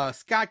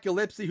 Scott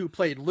Gillespie, who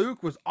played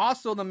Luke, was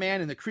also the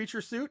man in the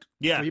creature suit.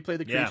 Yeah. So he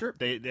played the creature.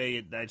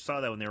 I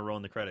saw that when they were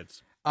rolling the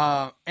credits.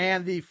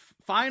 And the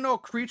final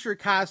creature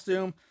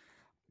costume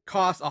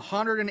cost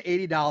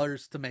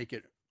 $180 to make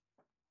it.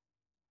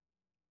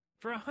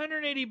 For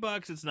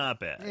 $180, it's not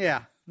bad.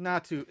 Yeah,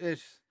 not too.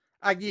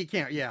 You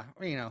can't. Yeah,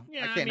 I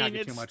can't knock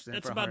it too much. Then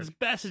it's for about 100. as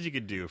best as you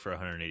could do for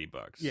 $180.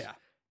 Yeah,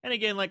 and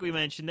again, like we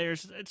mentioned,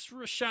 it's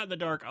shot in the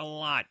dark a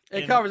lot.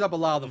 It covers up a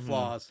lot of the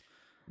flaws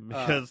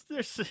because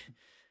there's,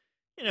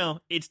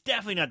 it's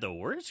definitely not the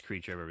worst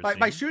creature I've ever seen.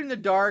 By shooting in the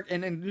dark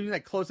and then doing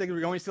that close thing,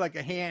 we only see like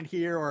a hand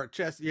here or a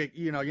chest.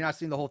 You're not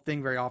seeing the whole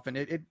thing very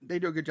often. They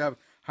do a good job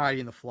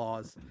hiding the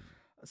flaws.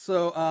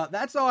 So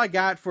that's all I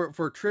got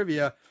for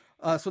trivia.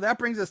 So that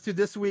brings us to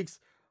this week's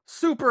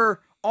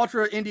super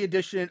ultra indie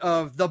edition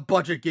of The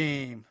Budget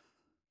Game.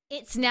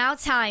 It's now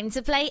time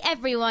to play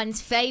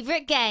everyone's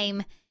favorite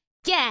game.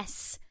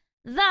 Guess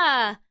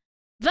the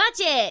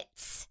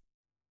budget.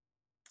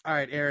 All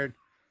right, Aaron.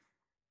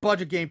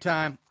 Budget game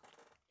time.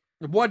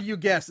 What do you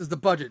guess is the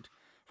budget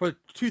for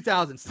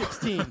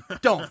 2016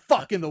 Don't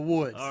Fuck in the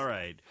Woods? All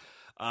right.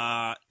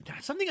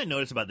 Something I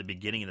noticed about the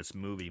beginning of this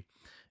movie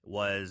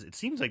was it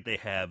seems like they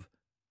have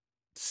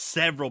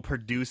several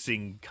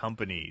producing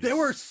companies. There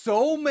were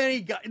so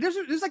many guys.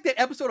 There's like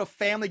that episode of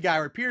Family Guy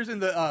where it appears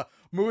in the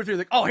movie theater,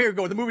 like, oh, here we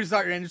go, the movie's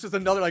starting, and it's just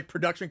another like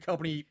production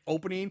company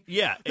opening.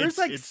 Yeah, there's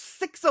like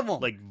 6 of them.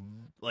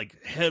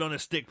 Like Head on a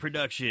Stick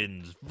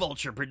Productions,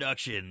 Vulture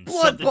Productions,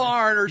 Blood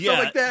Barn or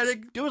something like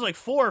that. There was like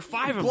 4 or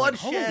 5 of them.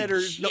 Bloodshed like,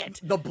 or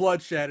the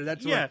Bloodshed.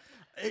 That's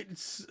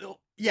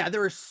yeah.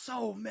 There were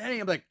so many.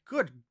 I'm like,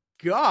 good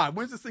God,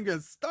 when's this thing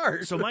gonna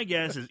start? So my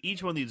guess is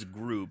each one of these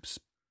groups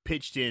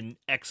pitched in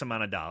X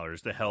amount of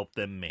dollars to help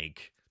them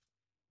make,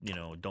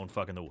 Don't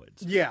Fuck in the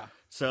Woods. Yeah.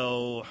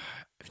 So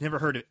I've never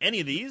heard of any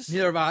of these.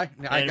 Neither have I.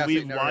 And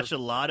we've watched a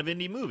lot of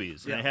indie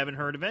movies, and I haven't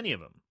heard of any of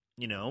them.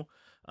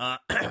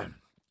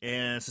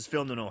 And this is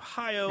filmed in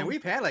Ohio. And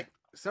we've had like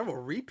several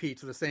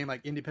repeats of the same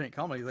like independent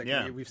comedies. Like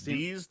we've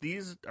seen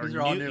these are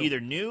all new,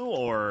 either new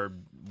or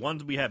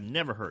ones we have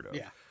never heard of.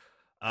 Yeah.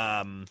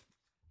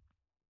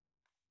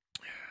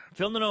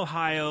 Filmed in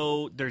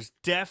Ohio. There's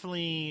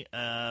definitely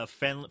a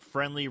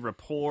friendly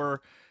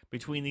rapport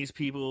between these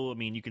people. I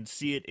mean, you can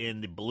see it in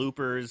the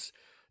bloopers.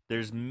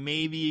 There's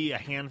maybe a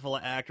handful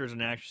of actors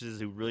and actresses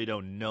who really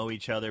don't know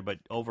each other, but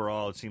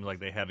overall, it seems like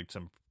they had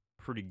some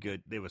pretty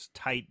good. It was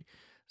tight.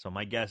 So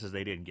my guess is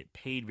they didn't get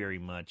paid very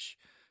much.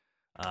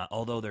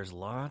 Although there's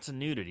lots of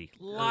nudity.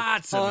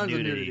 Lots of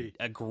nudity.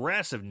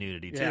 Aggressive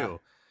nudity, too. Yeah.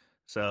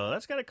 So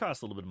that's got to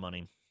cost a little bit of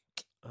money.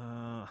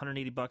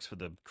 $180 for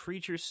the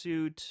creature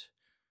suit.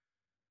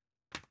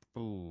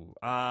 Ooh.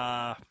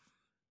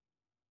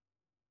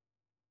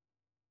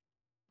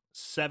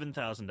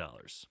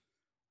 $7,000.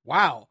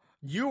 Wow.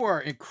 You are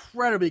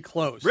incredibly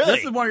close. Really?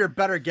 This is one of your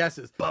better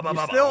guesses.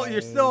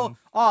 You're still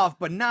off,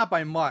 but not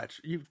by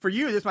much. For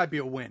you, this might be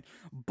a win.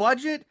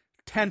 Budget,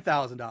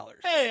 $10,000.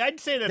 Hey, I'd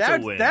say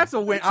that's a win. That's a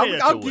win.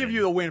 I'll give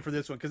you the win for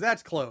this one because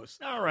that's close.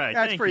 All right,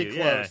 that's thank pretty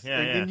you. close. Yeah.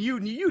 And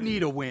you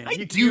need a win. I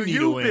do need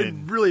a win. You've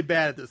been really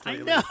bad at this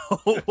lately. I know.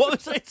 What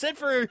was I said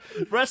for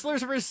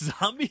Wrestlers vs.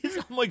 Zombies?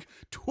 I'm like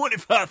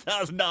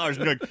 $25,000. And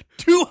you're like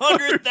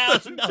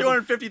 $200,000.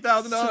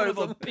 $250,000. Son of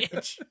a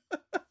bitch.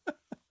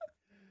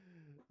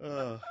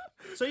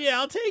 So yeah,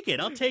 I'll take it.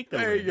 I'll take the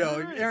win. There you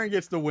go. Right. Aaron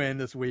gets the win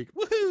this week.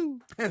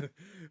 Woohoo!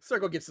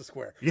 Circle gets the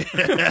square.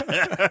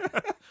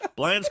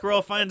 Blind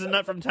squirrel finds a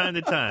nut from time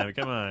to time.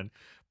 Come on.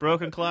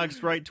 Broken clock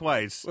strike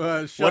twice.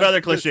 What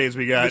other cliches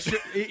we got?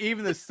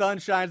 Even the sun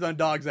shines on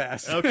dog's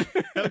ass.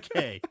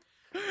 Okay.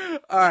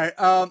 All right.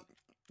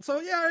 So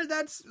yeah,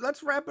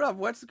 let's wrap it up.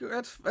 Let's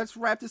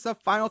wrap this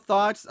up. Final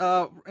thoughts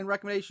and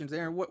recommendations.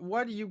 Aaron,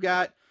 what do you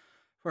got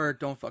for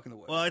Don't Fuck in the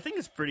Woods? Well, I think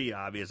it's pretty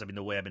obvious. I mean,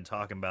 the way I've been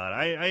talking about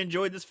it. I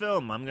enjoyed this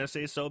film. I'm going to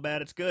say so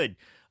bad it's good.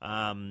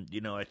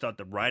 I thought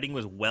the writing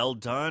was well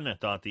done. I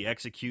thought the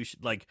execution,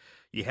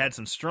 you had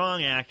some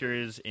strong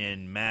actors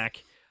in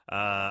Mac.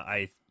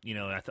 I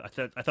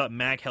thought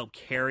Mac helped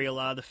carry a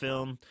lot of the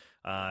film.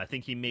 I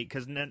think he made,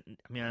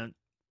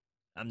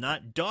 I'm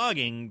not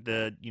dogging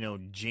the,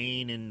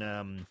 Jane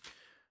and,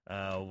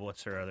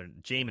 what's her other,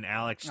 Jane and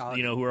Alex,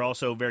 who are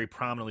also very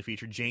prominently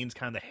featured. Jane's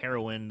kind of the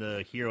heroine,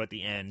 the hero at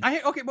the end.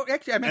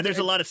 And there's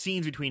a lot of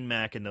scenes between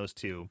Mac and those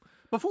two.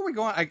 Before we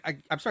go on,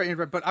 I'm sorry to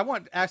interrupt, but I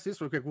want to ask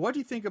this real quick. What do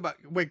you think about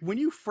when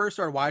you first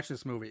started watching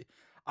this movie?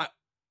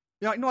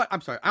 You know what? I'm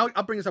sorry.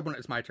 I'll bring this up when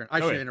it's my turn. I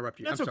should interrupt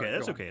you. That's I'm sorry.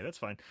 That's okay. That's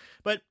fine.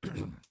 But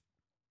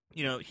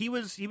he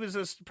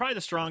was probably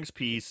the strongest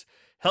piece.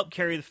 Helped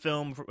carry the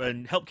film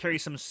and helped carry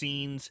some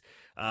scenes.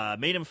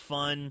 Made him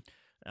fun,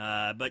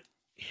 but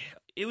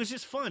it was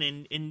just fun.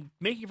 And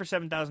making it for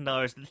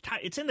 $7,000,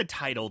 it's in the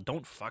title.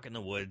 Don't fuck in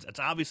the woods. It's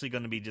obviously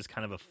going to be just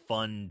kind of a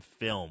fun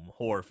film,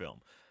 horror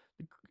film.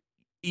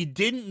 You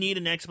didn't need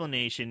an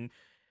explanation.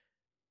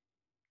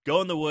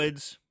 Go in the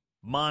woods,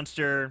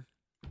 monster,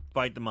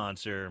 fight the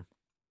monster.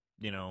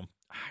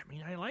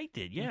 I liked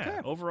it. Yeah. Okay.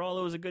 Overall,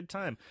 it was a good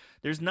time.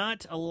 There's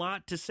not a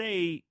lot to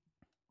say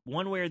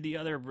one way or the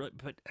other,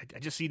 but I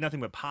just see nothing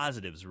but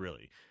positives,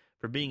 really,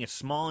 for being a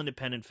small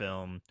independent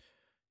film.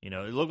 It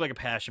looked like a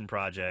passion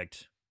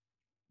project.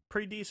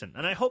 Pretty decent.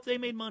 And I hope they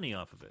made money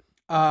off of it.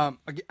 I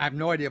have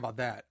no idea about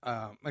that.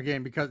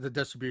 Again, because of the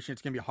distribution,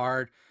 it's going to be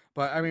hard.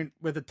 But, I mean,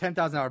 with a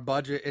 $10,000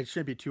 budget, it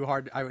shouldn't be too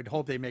hard. I would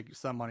hope they make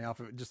some money off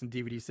of it just in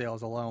DVD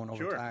sales alone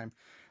over time.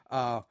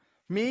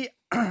 Me,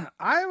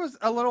 I was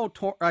a little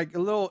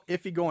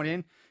iffy going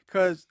in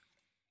because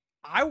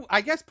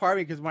I guess part of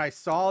me, because when I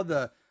saw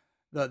the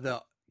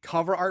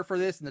cover art for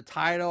this and the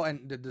title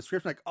and the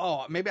description, like,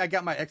 oh, maybe I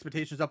got my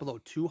expectations up a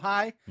little too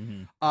high.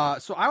 Mm-hmm.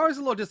 So I was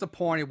a little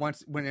disappointed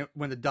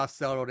when the dust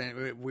settled and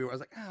I was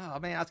like, oh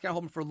man, I was kind of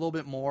hoping for a little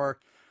bit more.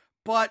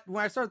 But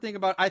when I started thinking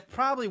about it, I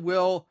probably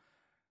will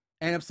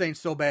end up saying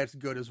So Bad It's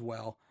Good as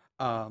well.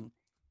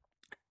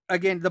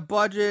 Again, the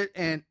budget,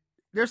 and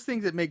there's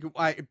things that make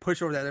I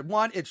push over that.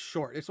 One, it's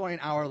short. It's only an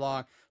hour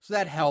long, so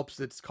that helps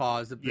its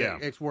cause. Yeah.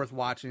 It's worth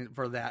watching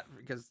for that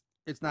because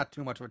it's not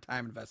too much of a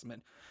time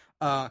investment.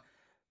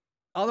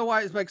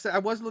 Otherwise, like I said, I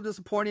was a little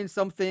disappointed in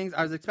some things.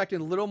 I was expecting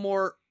a little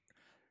more.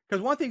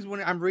 Because one thing is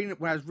when I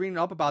was reading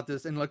up about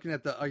this and looking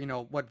at the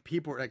what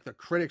people like the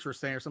critics were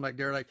saying or something, like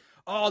they're like,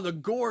 oh, the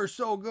gore is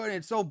so good and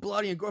it's so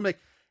bloody and gory. I'm like,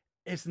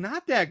 it's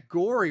not that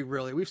gory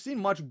really. We've seen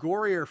much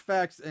gorier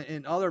effects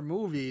in other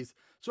movies,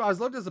 so I was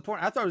a little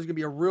disappointed. I thought it was gonna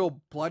be a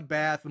real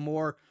bloodbath,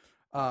 more,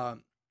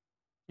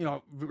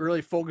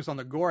 really focused on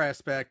the gore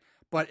aspect,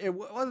 but it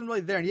wasn't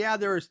really there. And yeah,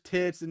 there was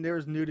tits and there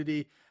was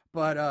nudity,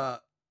 but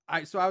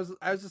I was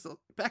just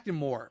expecting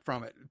more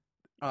from it.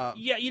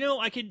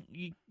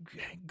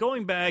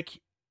 Going back,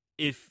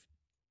 if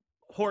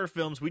horror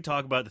films, we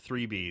talk about the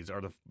 3 Bs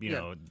are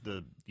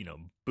the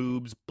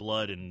boobs,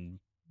 blood, and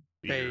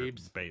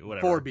babes,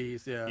 whatever. 4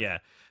 Bs, yeah. Yeah.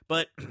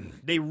 But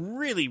they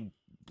really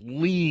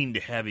leaned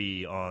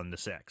heavy on the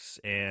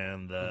sex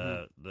and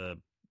the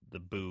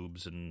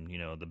boobs and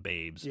the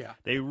babes. Yeah.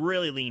 They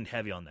really leaned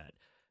heavy on that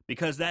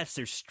because that's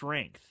their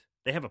strength.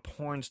 They have a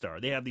porn star.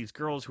 They have these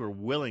girls who are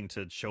willing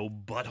to show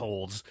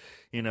buttholes.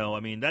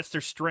 That's their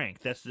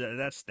strength.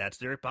 That's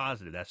their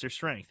positive. That's their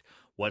strength.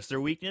 What's their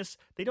weakness?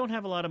 They don't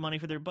have a lot of money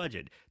for their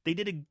budget. They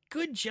did a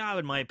good job,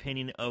 in my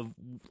opinion, of,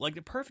 like,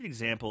 the perfect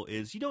example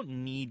is you don't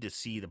need to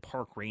see the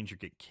park ranger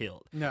get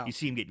killed. No. You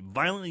see him get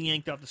violently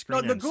yanked off the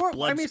screen the and gore,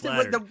 blood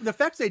splattered. the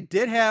effects they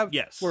did have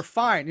were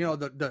fine.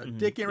 The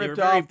dick getting ripped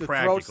off, the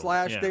throat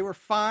slash, they were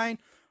fine.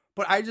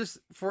 But I just,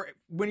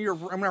 when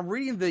I'm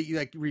reading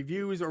the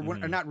reviews or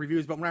not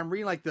reviews, but when I'm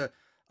reading the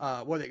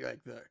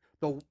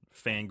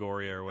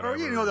Fangoria or whatever.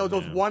 Or,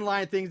 those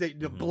one-line things, the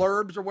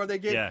blurbs or what they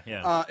get.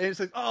 Yeah. And it's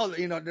like,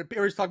 they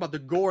always talk about the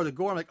gore.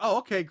 I'm like, oh,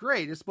 okay,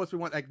 great. It's supposed to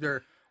be one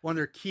of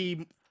their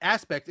key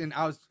aspects. And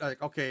I was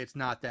like, okay, it's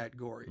not that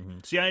gory. Mm-hmm.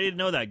 See, I didn't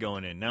know that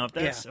going in. Now, if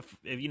that's,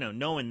 if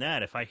knowing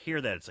that, if I hear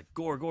that, it's like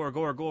gore, gore,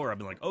 gore, gore, I'd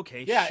be like,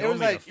 okay, show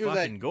me the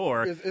fucking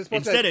gore.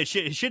 Instead, it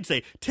should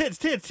say tits,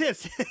 tits,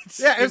 tits, tits.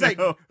 Yeah, it was like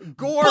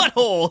gore.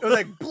 Butthole. It was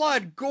like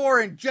blood, gore,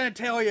 and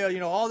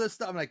genitalia, all this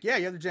stuff. I'm like, yeah,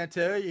 you have the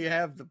genitalia, you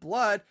have the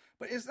blood,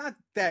 but it's not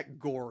that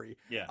gory.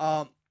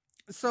 Yeah.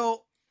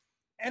 So,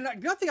 and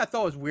another thing I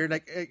thought was weird,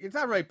 like, it's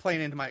not really playing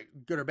into my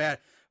good or bad,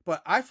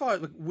 but I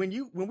thought, like, when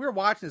we were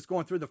watching this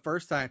going through the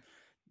first time,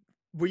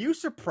 were you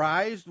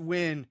surprised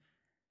when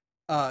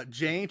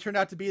Jane turned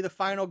out to be the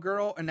final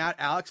girl and not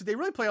Alex? They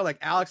really play out like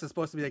Alex is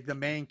supposed to be like the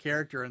main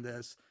character in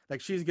this. Like,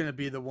 she's going to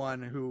be the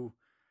one who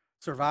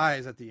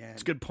survives at the end.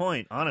 It's a good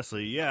point,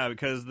 honestly. Yeah,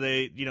 because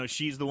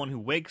she's the one who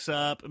wakes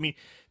up. I mean,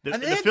 the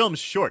film's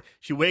short.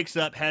 She wakes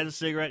up, has a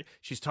cigarette.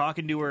 She's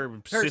talking to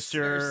her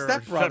sister,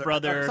 her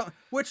stepbrother.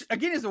 Which,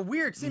 again, is a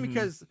weird scene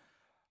because,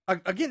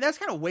 again, that's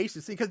kind of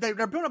wasted scene because they're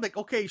building up like,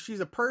 okay, she's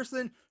a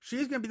person.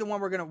 She's going to be the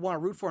one we're going to want to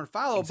root for and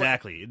follow.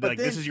 Exactly. But then,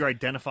 this is your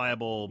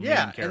identifiable main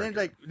character.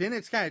 And then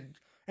it's kind of,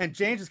 and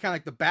James is kind of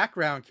like the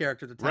background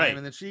character at the time, right.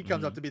 And then she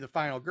comes up to be the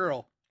final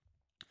girl.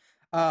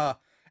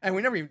 And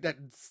we never even, that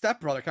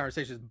stepbrother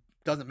conversation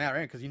doesn't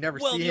matter because you never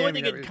see him. Well, the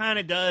only thing it kind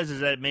of does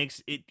is that it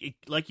makes it,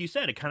 like you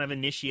said, it kind of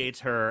initiates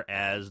her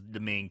as the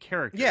main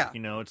character. Yeah.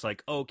 It's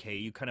like, okay,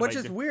 you kind of. Which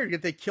is weird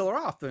that they kill her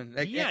off then.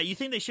 Like, you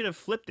think they should have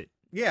flipped it.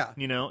 Yeah.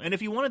 And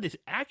if you wanted this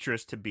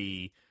actress to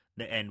be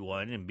the end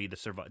one and be the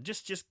survivor,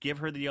 just give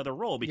her the other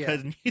role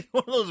because neither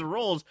one of those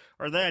roles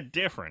are that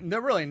different.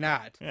 They're really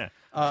not. Yeah.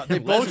 They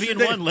lesbian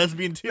one,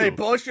 lesbian two. They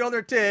both show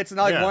their tits, and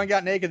not like one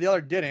got naked, the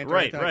other didn't.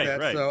 Right.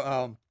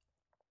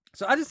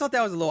 So I just thought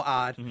that was a little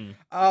odd. Mm-hmm.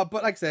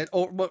 But like I said,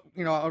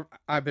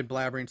 I've been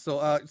blabbering.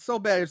 So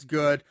bad it's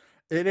good.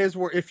 It is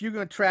where if you're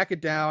gonna track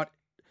it down,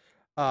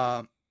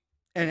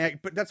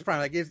 but that's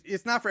probably like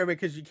it's not for everybody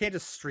because you can't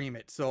just stream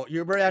it. So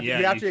you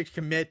have to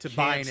commit to Can't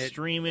buying it.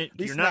 stream it.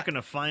 least You're not not- going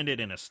to find it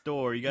in a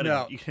store. You got to.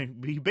 No.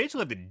 You basically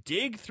have to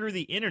dig through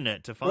the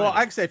internet to find Well, it.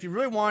 like I said, if you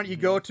really want it, you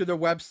go to their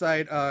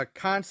website,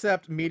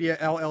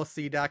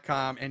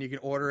 conceptmediallc.com, and you can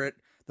order it,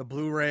 the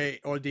Blu-ray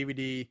or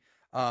DVD,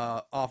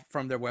 off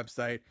from their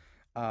website.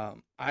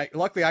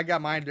 Luckily I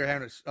got mine. They're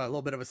having a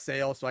little bit of a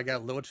sale, so I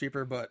got a little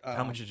cheaper. But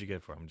How much did you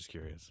get for it? I'm just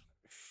curious.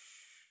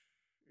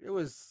 it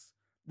was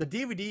the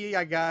DVD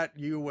I got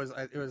you was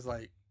it was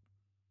like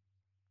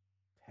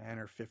 10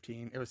 or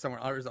 15. It was somewhere.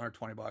 It was under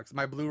 $20.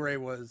 My Blu-ray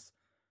was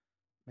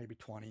maybe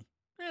 20.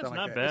 Yeah, it's something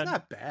not like that. bad. It's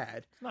not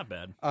bad. It's not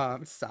bad.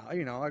 It's solid, I'm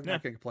Yeah.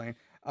 not gonna complain.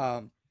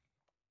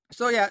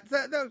 So yeah,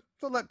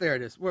 there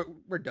it is.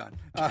 We're done.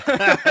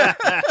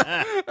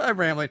 I'm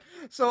rambling.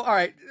 So all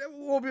right,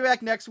 we'll be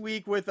back next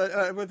week with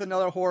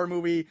another horror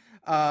movie.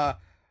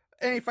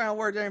 Any final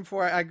words there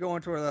before I go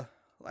into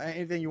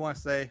anything you want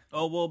to say?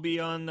 Oh, we'll be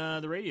on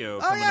the radio.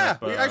 Oh coming yeah,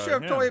 up, I should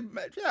have yeah. totally.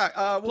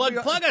 Yeah,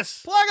 Plug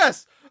us. Plug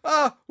us.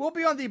 We'll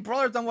be on the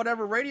Brothers on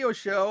Whatever radio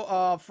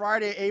show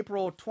Friday,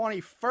 April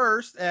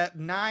 21st at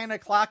 9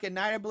 o'clock at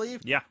night, I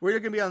believe. Yeah. We're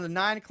going to be on the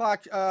 9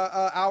 o'clock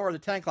hour or the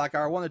 10 o'clock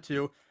hour, one of the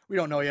two. We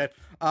don't know yet.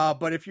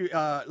 But if you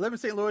live in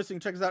St. Louis, you can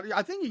check us out.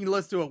 I think you can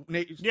listen to it Yeah,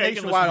 you can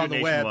nationwide listen on to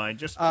the nationwide. web.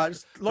 Just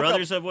look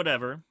Brothers up of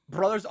Whatever.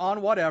 Brothers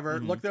on Whatever.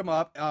 Mm-hmm. Look them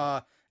up.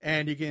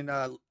 And you can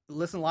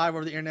listen live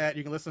over the internet.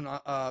 You can listen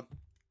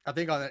I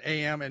think on an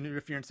AM, and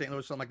if you're in St. Louis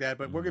or something like that.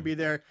 But we're gonna be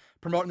there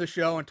promoting the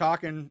show and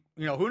talking.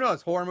 Who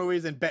knows, horror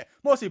movies and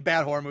mostly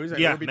bad horror movies.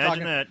 Yeah, we'll be imagine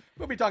talking, that.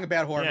 We'll be talking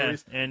bad horror Yeah,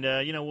 movies. and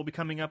we'll be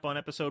coming up on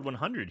episode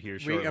 100 here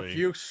shortly.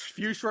 We a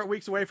few short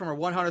weeks away from our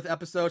 100th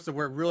episode, so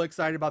we're really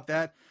excited about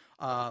that.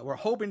 We're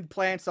hoping to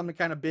plan something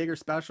kind of big or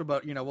special,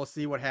 but we'll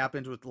see what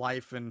happens with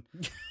life and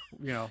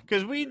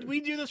Because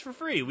we do this for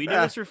free. We do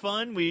this for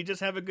fun. We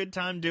just have a good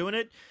time doing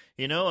it.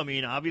 I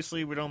mean,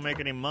 obviously we don't make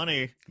any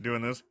money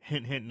doing this.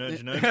 Hint, hint,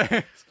 nudge,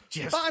 nudge.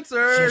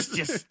 Sponsors,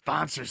 just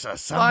sponsors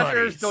us.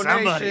 Somebody, sponsors,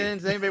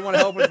 donations. Anybody want to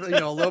help with a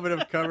little bit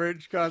of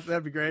coverage cost?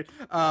 That'd be great.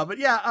 But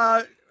yeah,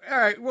 all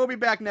right, we'll be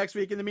back next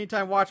week. In the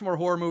meantime, watch more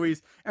horror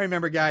movies, and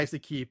remember, guys, to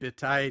keep it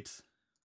tight.